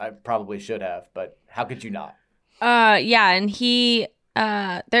than I probably should have. But how could you not? Yeah, and he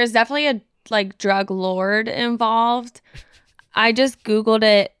there's definitely a like drug lord involved. I just Googled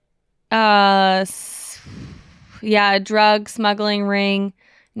it. A drug smuggling ring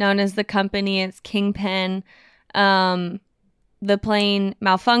known as the company. It's Kingpin. The plane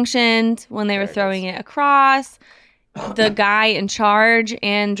malfunctioned when they were throwing it across. the guy in charge,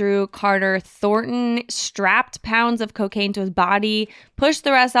 Andrew Carter Thornton, strapped pounds of cocaine to his body, pushed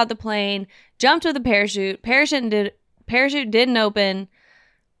the rest out the plane, jumped with a parachute. Parachute didn't open,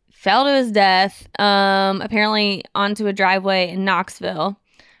 fell to his death, apparently onto a driveway in Knoxville.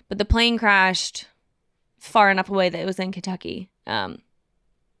 But the plane crashed far enough away that it was in Kentucky.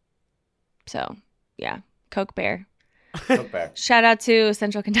 So, yeah, Coke Bear. Coke Bear. Shout out to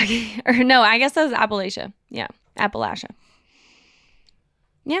Central Kentucky. Or no, I guess that was Appalachia. Yeah, Appalachia.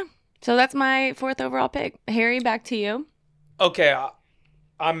 Yeah, so that's my 4th overall pick. Harry, back to you. Okay,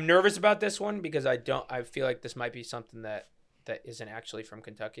 I'm nervous about this one because I feel like this might be something that isn't actually from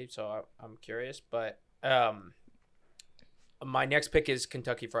Kentucky, so I'm curious. But my next pick is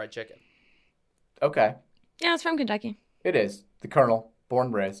Kentucky Fried Chicken. Okay. Yeah, it's from Kentucky. It is. The Colonel, born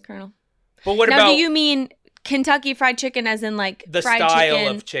and raised. Colonel. But what now, about do you mean Kentucky Fried Chicken as in like the fried style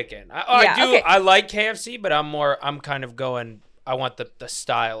chicken? of chicken? I do. Okay. I like KFC, but I'm kind of going. I want the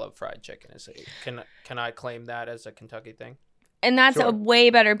style of fried chicken. Can I claim that as a Kentucky thing? And that's Sure. a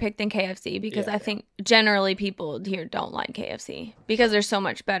way better pick than KFC because Yeah, I think generally people here don't like KFC because there's so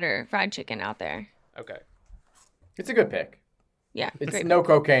much better fried chicken out there. Okay. It's a good pick. Yeah, It's great no pick.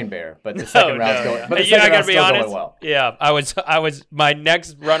 Cocaine Bear, but the second round's going. But the I second gotta round's be still honest. going well. Yeah, I was. My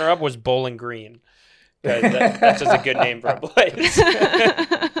next runner up was Bowling Green. That's just a good name for a place.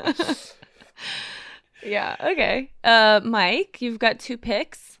 Yeah, okay. Mike, you've got 2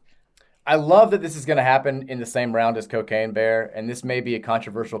 picks. I love that this is going to happen in the same round as Cocaine Bear, and this may be a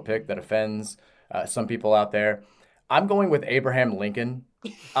controversial pick that offends some people out there. I'm going with Abraham Lincoln.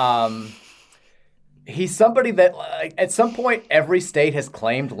 He's somebody that at some point every state has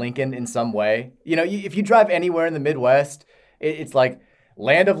claimed Lincoln in some way. You know, if you drive anywhere in the Midwest, it's like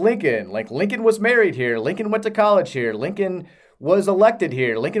land of Lincoln. Like Lincoln was married here. Lincoln went to college here. Lincoln was elected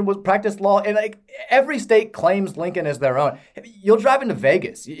here. Lincoln was practiced law. And like every state claims Lincoln as their own. You'll drive into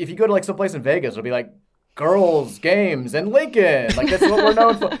Vegas. If you go to like someplace in Vegas, it'll be like girls, games, and Lincoln. Like that's what we're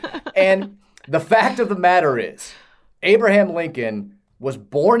known for. And the fact of the matter is, Abraham Lincoln was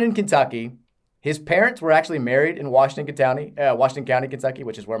born in Kentucky. His parents were actually married in Washington County, Kentucky,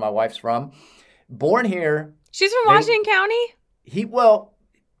 which is where my wife's from. Born here. She's from Washington County?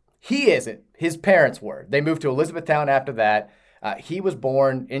 He isn't. His parents were. They moved to Elizabethtown after that. He was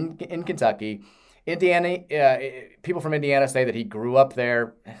born in Kentucky. Indiana, people from Indiana say that he grew up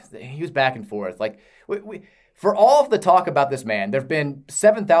there. He was back and forth. Like for all of the talk about this man, there have been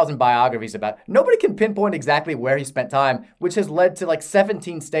 7,000 biographies about. Nobody can pinpoint exactly where he spent time, which has led to like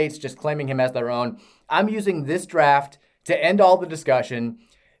 17 states just claiming him as their own. I'm using this draft to end all the discussion.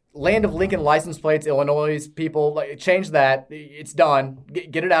 Land of Lincoln license plates, Illinois people, like, change that. It's done.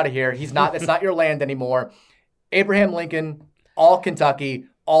 Get it out of here. He's not. It's not your land anymore. Abraham Lincoln, all Kentucky,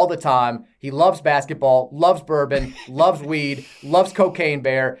 all the time. He loves basketball, loves bourbon, loves weed, loves Cocaine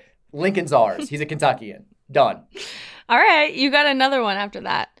Bear. Lincoln's ours. He's a Kentuckian. Done. All right, you got another one after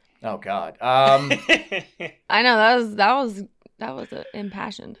that. Oh God. I know that was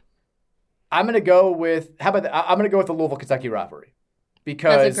impassioned. I'm gonna go with. How about I'm gonna go with the Louisville Kentucky rivalry,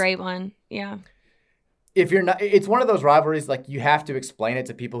 because That's a great one. Yeah. if you're not, it's one of those rivalries like you have to explain it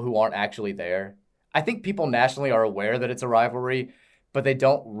to people who aren't actually there. I think people nationally are aware that it's a rivalry, but they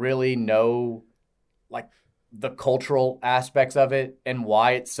don't really know like the cultural aspects of it and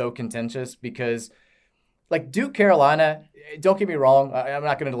why it's so contentious. Because like Duke Carolina, don't get me wrong, I'm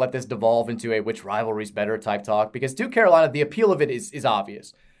not going to let this devolve into a which rivalry's better type talk, because Duke Carolina, the appeal of it is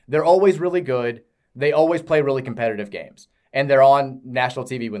obvious. They're always really good. They always play really competitive games, and they're on national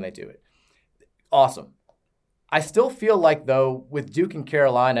TV when they do it. Awesome. I still feel like, though, with Duke and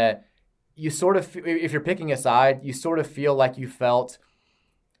Carolina, you sort of, if you're picking a side, you sort of feel like you felt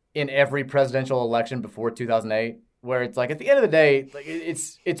in every presidential election before 2008, where it's like at the end of the day, like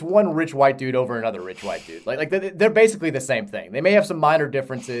it's one rich white dude over another rich white dude. Like they're basically the same thing. They may have some minor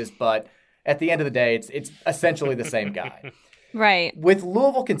differences, but at the end of the day, it's essentially the same guy. Right. With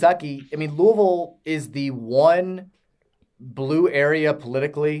Louisville, Kentucky, I mean, Louisville is the one blue area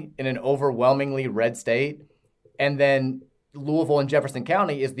politically in an overwhelmingly red state. And then Louisville and Jefferson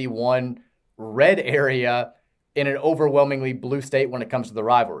County is the one red area in an overwhelmingly blue state when it comes to the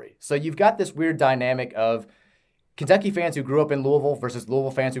rivalry. So you've got this weird dynamic of Kentucky fans who grew up in Louisville versus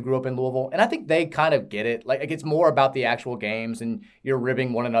Louisville fans who grew up in Louisville. And I think they kind of get it. Like it's more about the actual games and you're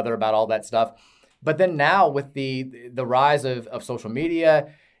ribbing one another about all that stuff. But then now with the rise of social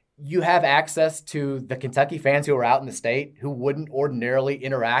media, you have access to the Kentucky fans who are out in the state who wouldn't ordinarily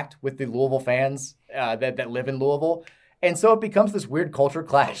interact with the Louisville fans that live in Louisville. And so it becomes this weird culture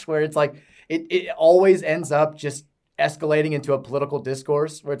clash where it's like it always ends up just escalating into a political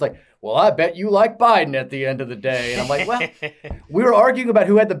discourse where it's like, well, I bet you like Biden at the end of the day. And I'm like, well, we were arguing about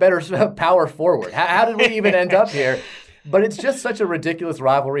who had the better power forward. How did we even end up here? But it's just such a ridiculous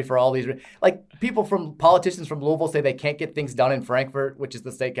rivalry for all these. Like, politicians from Louisville say they can't get things done in Frankfort, which is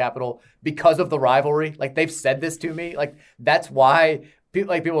the state capital, because of the rivalry. Like, they've said this to me. Like, that's why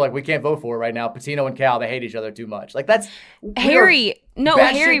people are like, we can't vote for it right now. Patino and Cal, they hate each other too much. Like, that's Harry,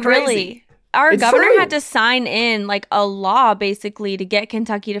 really. Our governor true. had to sign in like a law basically to get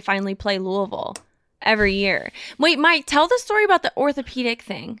Kentucky to finally play Louisville every year. Wait, Mike, tell the story about the orthopedic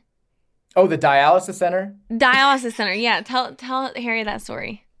thing. Oh, the dialysis center? Dialysis center. Yeah, tell Harry that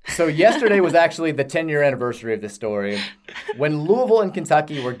story. So yesterday was actually the 10-year anniversary of this story. When Louisville and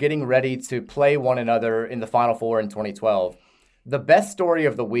Kentucky were getting ready to play one another in the Final Four in 2012, the best story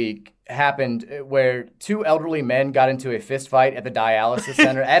of the week happened where two elderly men got into a fist fight at the dialysis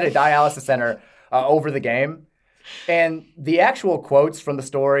center, over the game. And the actual quotes from the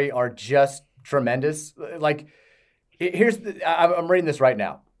story are just tremendous. Like, I'm reading this right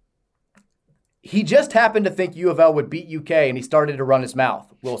now. He just happened to think U of L would beat UK, and he started to run his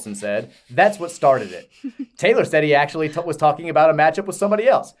mouth, Wilson said. That's what started it. Taylor said he actually was talking about a matchup with somebody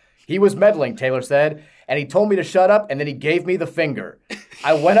else. He was meddling, Taylor said, and he told me to shut up, and then he gave me the finger.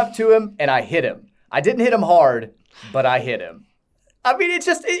 I went up to him, and I hit him. I didn't hit him hard, but I hit him. I mean, it's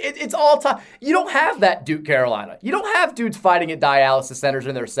just, it's all time. You don't have that Duke, Carolina. You don't have dudes fighting at dialysis centers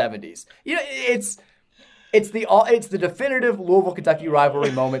in their 70s. You know, it's the definitive Louisville, Kentucky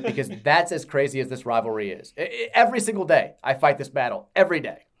rivalry moment because that's as crazy as this rivalry is. Every single day, I fight this battle. Every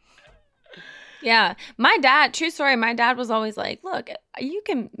day. Yeah. My dad, true story, my dad was always like, look, you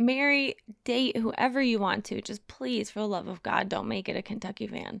can date whoever you want to. Just please, for the love of God, don't make it a Kentucky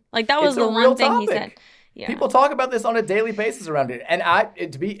fan. Like, that was the one thing he said. Yeah. People talk about this on a daily basis around it. And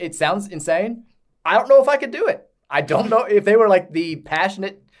it sounds insane. I don't know if I could do it. I don't know if they were like the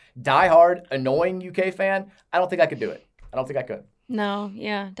passionate, diehard, annoying UK fan. I don't think I could do it. I don't think I could. No,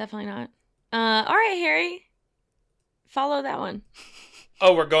 yeah, definitely not. All right, Harry. Follow that one.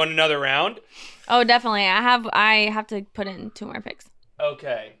 Oh, we're going another round? Oh, definitely. I have to put in 2 more picks.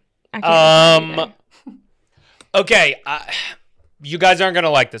 Okay. Okay. You guys aren't going to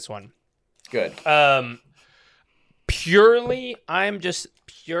like this one. Good. Purely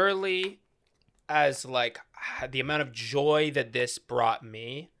as like the amount of joy that this brought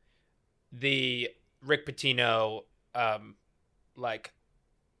me, the Rick Pitino like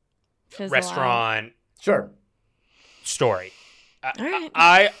Fizzle restaurant out. Sure. story. All right.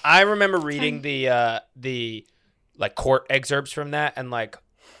 I remember reading the like court excerpts from that and like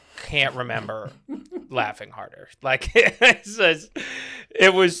can't remember laughing harder. Like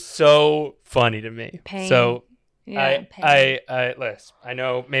it was so funny to me. Pain. So Yeah, I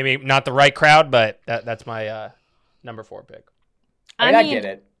know maybe not the right crowd, but that's my number 4 pick. I get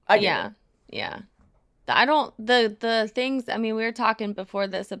it. I get it. Yeah. The things, I mean, we were talking before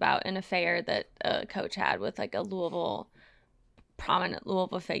this about an affair that a coach had with like a prominent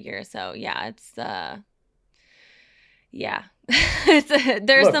Louisville figure. So yeah, it's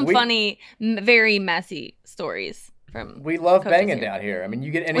there's some funny, very messy stories from. We love banging here. down here. I mean,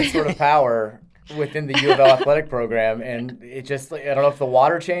 you get any sort of power within the U of L athletic program, and it just, I don't know if the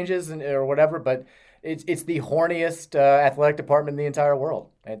water changes or whatever, but it's the horniest athletic department in the entire world.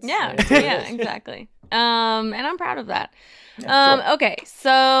 Yeah, exactly. And I'm proud of that. Yeah, sure. Okay,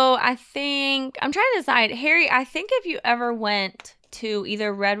 so I think I'm trying to decide, Harry. I think if you ever went to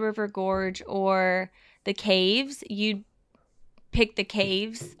either Red River Gorge or the Caves, you'd pick the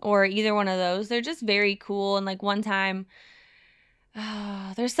Caves or either one of those. They're just very cool. And like one time,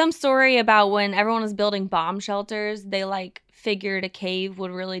 there's some story about when everyone was building bomb shelters, they like figured a cave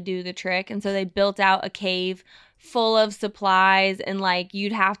would really do the trick. And so they built out a cave full of supplies, and like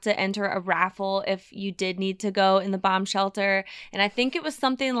you'd have to enter a raffle if you did need to go in the bomb shelter. And I think it was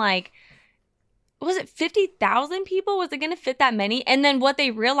something like, was it 50,000 people? Was it going to fit that many? And then what they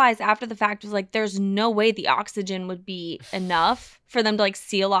realized after the fact was like, there's no way the oxygen would be enough for them to like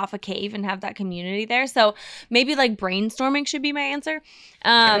seal off a cave and have that community there. So maybe like brainstorming should be my answer.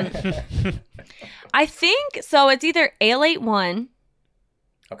 I think, so it's either Ale 81.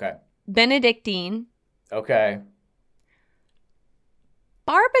 Okay. Benedictine. Okay.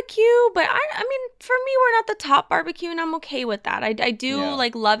 Barbecue, but I mean, for me, we're not the top barbecue, and I'm okay with that. I do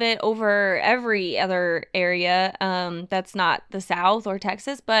like love it over every other area that's not the South or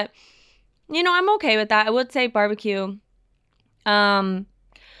Texas, but you know, I'm okay with that. I would say barbecue. Cholesterol.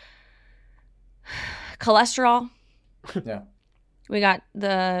 Yeah. We got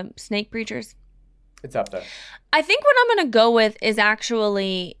the snake preachers. It's up there. I think what I'm going to go with is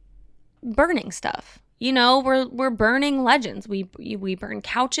actually burning stuff. we're burning legends. We burn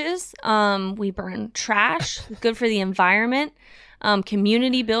couches. We burn trash. Good for the environment.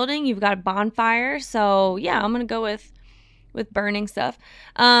 Community building. You've got a bonfire. So yeah, I'm gonna go with burning stuff.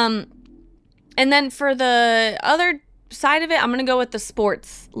 And then for the other side of it, I'm gonna go with the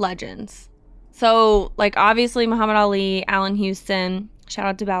sports legends. So like obviously Muhammad Ali, Allen Houston. Shout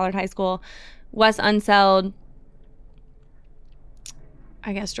out to Ballard High School. Wes Unseld.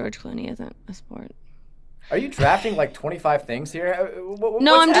 I guess George Clooney isn't a sport. Are you drafting like 25 things here?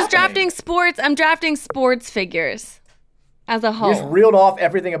 No, I'm just drafting sports. I'm drafting sports figures as a whole. You just reeled off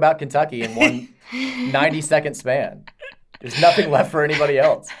everything about Kentucky in one 90-second span. There's nothing left for anybody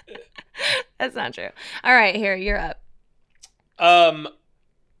else. That's not true. All right, here, you're up. I'm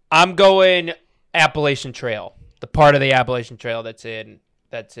going Appalachian Trail, the part of the Appalachian Trail that's in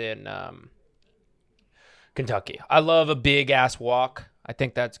Kentucky. I love a big ass walk. I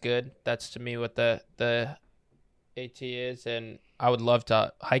think that's good. That's to me what the AT is, and I would love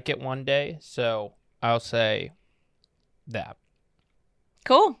to hike it one day. So I'll say that.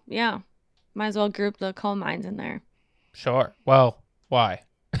 Cool. Yeah. Might as well group the coal mines in there. Sure. Well, why?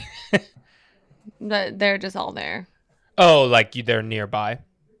 They're just all there. Oh, like they're nearby.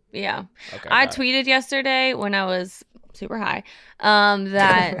 Yeah. Okay. I tweeted yesterday when I was super high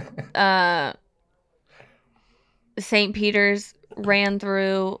that St. Peter's ran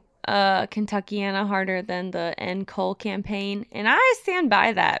through Kentuckiana harder than the End Coal campaign. And I stand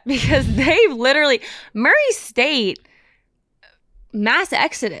by that because they've literally, Murray State, mass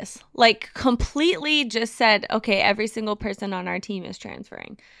exodus, like completely just said, okay, every single person on our team is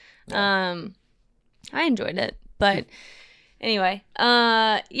transferring. Yeah. I enjoyed it. But anyway,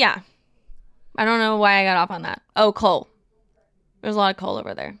 yeah. I don't know why I got off on that. Oh, coal. There's a lot of coal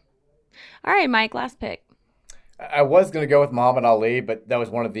over there. All right, Mike, last pick. I was going to go with Muhammad Ali, but that was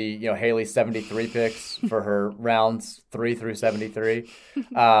one of the Haley's 73 picks for her rounds 3 through 73.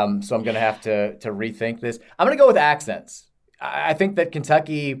 So I'm going to have to rethink this. I'm going to go with accents. I think that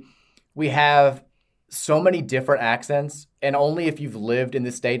Kentucky, we have so many different accents, and only if you've lived in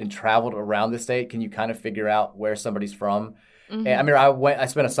the state and traveled around the state can you kind of figure out where somebody's from. Mm-hmm. And, I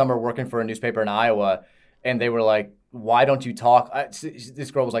spent a summer working for a newspaper in Iowa, and they were like, why don't you talk?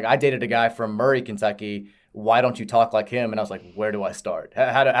 This girl was like, I dated a guy from Murray, Kentucky. Why don't you talk like him? And I was like, where do I start?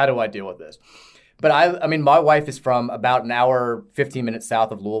 How do I deal with this? But I mean, my wife is from about an hour, 15 minutes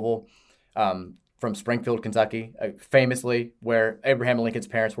south of Louisville, from Springfield, Kentucky, famously where Abraham Lincoln's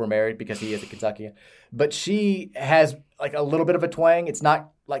parents were married because he is a Kentuckian. But she has like a little bit of a twang. It's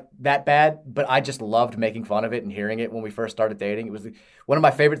not like that bad, but I just loved making fun of it and hearing it when we first started dating. It was one of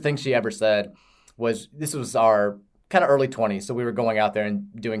my favorite things she ever said was, this was our kind of early 20s. So we were going out there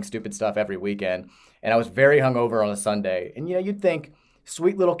and doing stupid stuff every weekend. And I was very hungover on a Sunday. And, you'd think,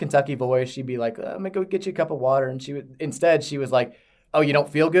 sweet little Kentucky voice, she'd be like, I'm going to go get you a cup of water. And instead, she was like, oh, you don't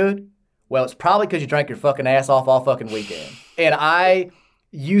feel good? Well, it's probably because you drank your fucking ass off all fucking weekend. And I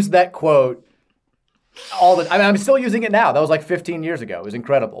used that quote I'm still using it now. That was like 15 years ago. It was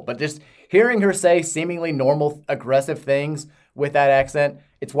incredible. But just hearing her say seemingly normal, aggressive things with that accent,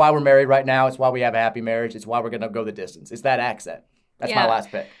 it's why we're married right now. It's why we have a happy marriage. It's why we're going to go the distance. It's that accent. That's my last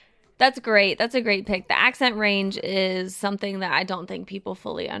pick. That's great. That's a great pick. The accent range is something that I don't think people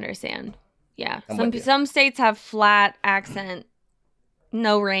fully understand. Yeah. Some states have flat accent,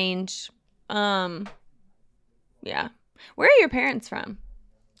 no range. Yeah. Where are your parents from?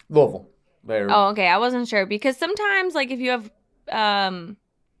 Louisville. Oh, okay. I wasn't sure because sometimes, like, if you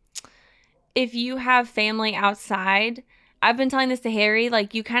have family outside, I've been telling this to Harry,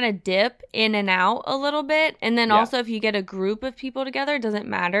 like, you kind of dip in and out a little bit. And then also if you get a group of people together, it doesn't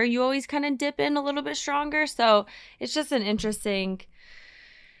matter. You always kind of dip in a little bit stronger. So it's just an interesting,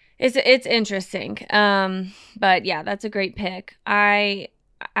 it's interesting. But yeah, that's a great pick. I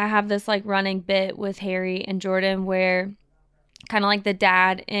have this like running bit with Harry and Jordan where kind of like the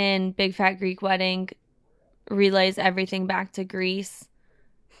dad in Big Fat Greek Wedding relays everything back to Greece.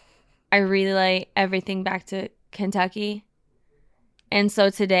 I relay everything back to Kentucky. And so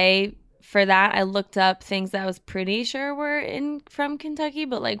today, for that, I looked up things that I was pretty sure were from Kentucky,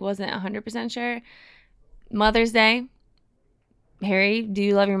 but like wasn't 100% sure. Mother's Day. Harry, do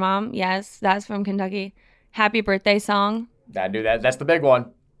you love your mom? Yes, that's from Kentucky. Happy birthday song. I knew that. That's the big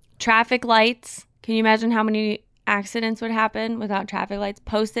one. Traffic lights. Can you imagine how many accidents would happen without traffic lights?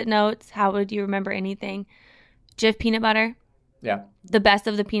 Post-it notes. How would you remember anything? Jif peanut butter. Yeah. The best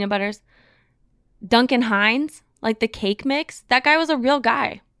of the peanut butters. Duncan Hines. Like the cake mix, that guy was a real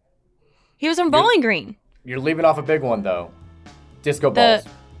guy. He was from Bowling Green. You're leaving off a big one, though. Disco balls.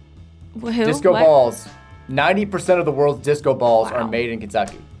 Who? Balls. 90% of the world's disco balls are made in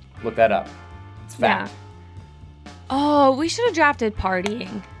Kentucky. Look that up. It's fact. Yeah. Oh, we should have drafted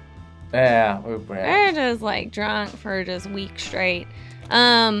partying. Yeah. They're just like drunk for just weeks straight.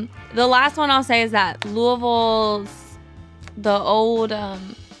 The last one I'll say is that Louisville's, the old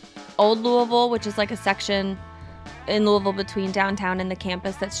Louisville, which is like a section in Louisville between downtown and the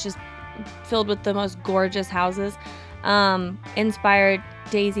campus that's just filled with the most gorgeous houses, inspired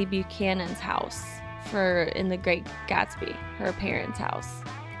Daisy Buchanan's house in The Great Gatsby, her parents' house.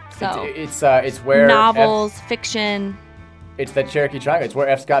 So it's where novels, fiction. It's that Cherokee Triangle. It's where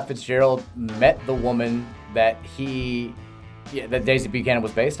F. Scott Fitzgerald met the woman that that Daisy Buchanan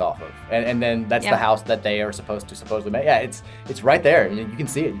was based off of, and then that's the house that they are supposedly make. Yeah, it's right there. You can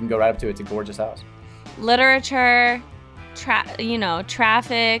see it. You can go right up to it. It's a gorgeous house. Literature,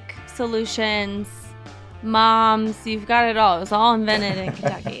 traffic, solutions, moms. You've got it all. It was all invented in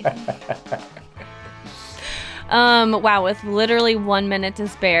Kentucky. Wow, with literally 1 minute to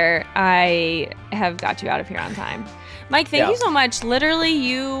spare, I have got you out of here on time. Mike, thank you so much. Literally,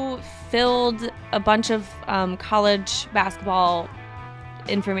 you filled a bunch of college basketball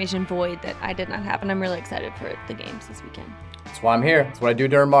information void that I did not have, and I'm really excited for the games this weekend. That's why I'm here. That's what I do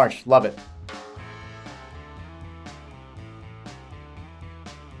during March. Love it.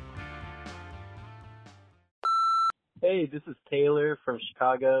 Hey, this is Taylor from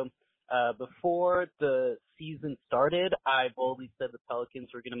Chicago. Before the season started, I boldly said the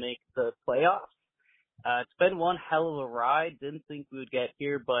Pelicans were going to make the playoffs. It's been one hell of a ride. Didn't think we would get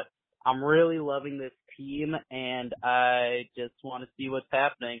here, but I'm really loving this team, and I just want to see what's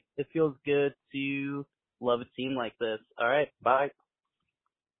happening. It feels good to love a team like this. All right, bye.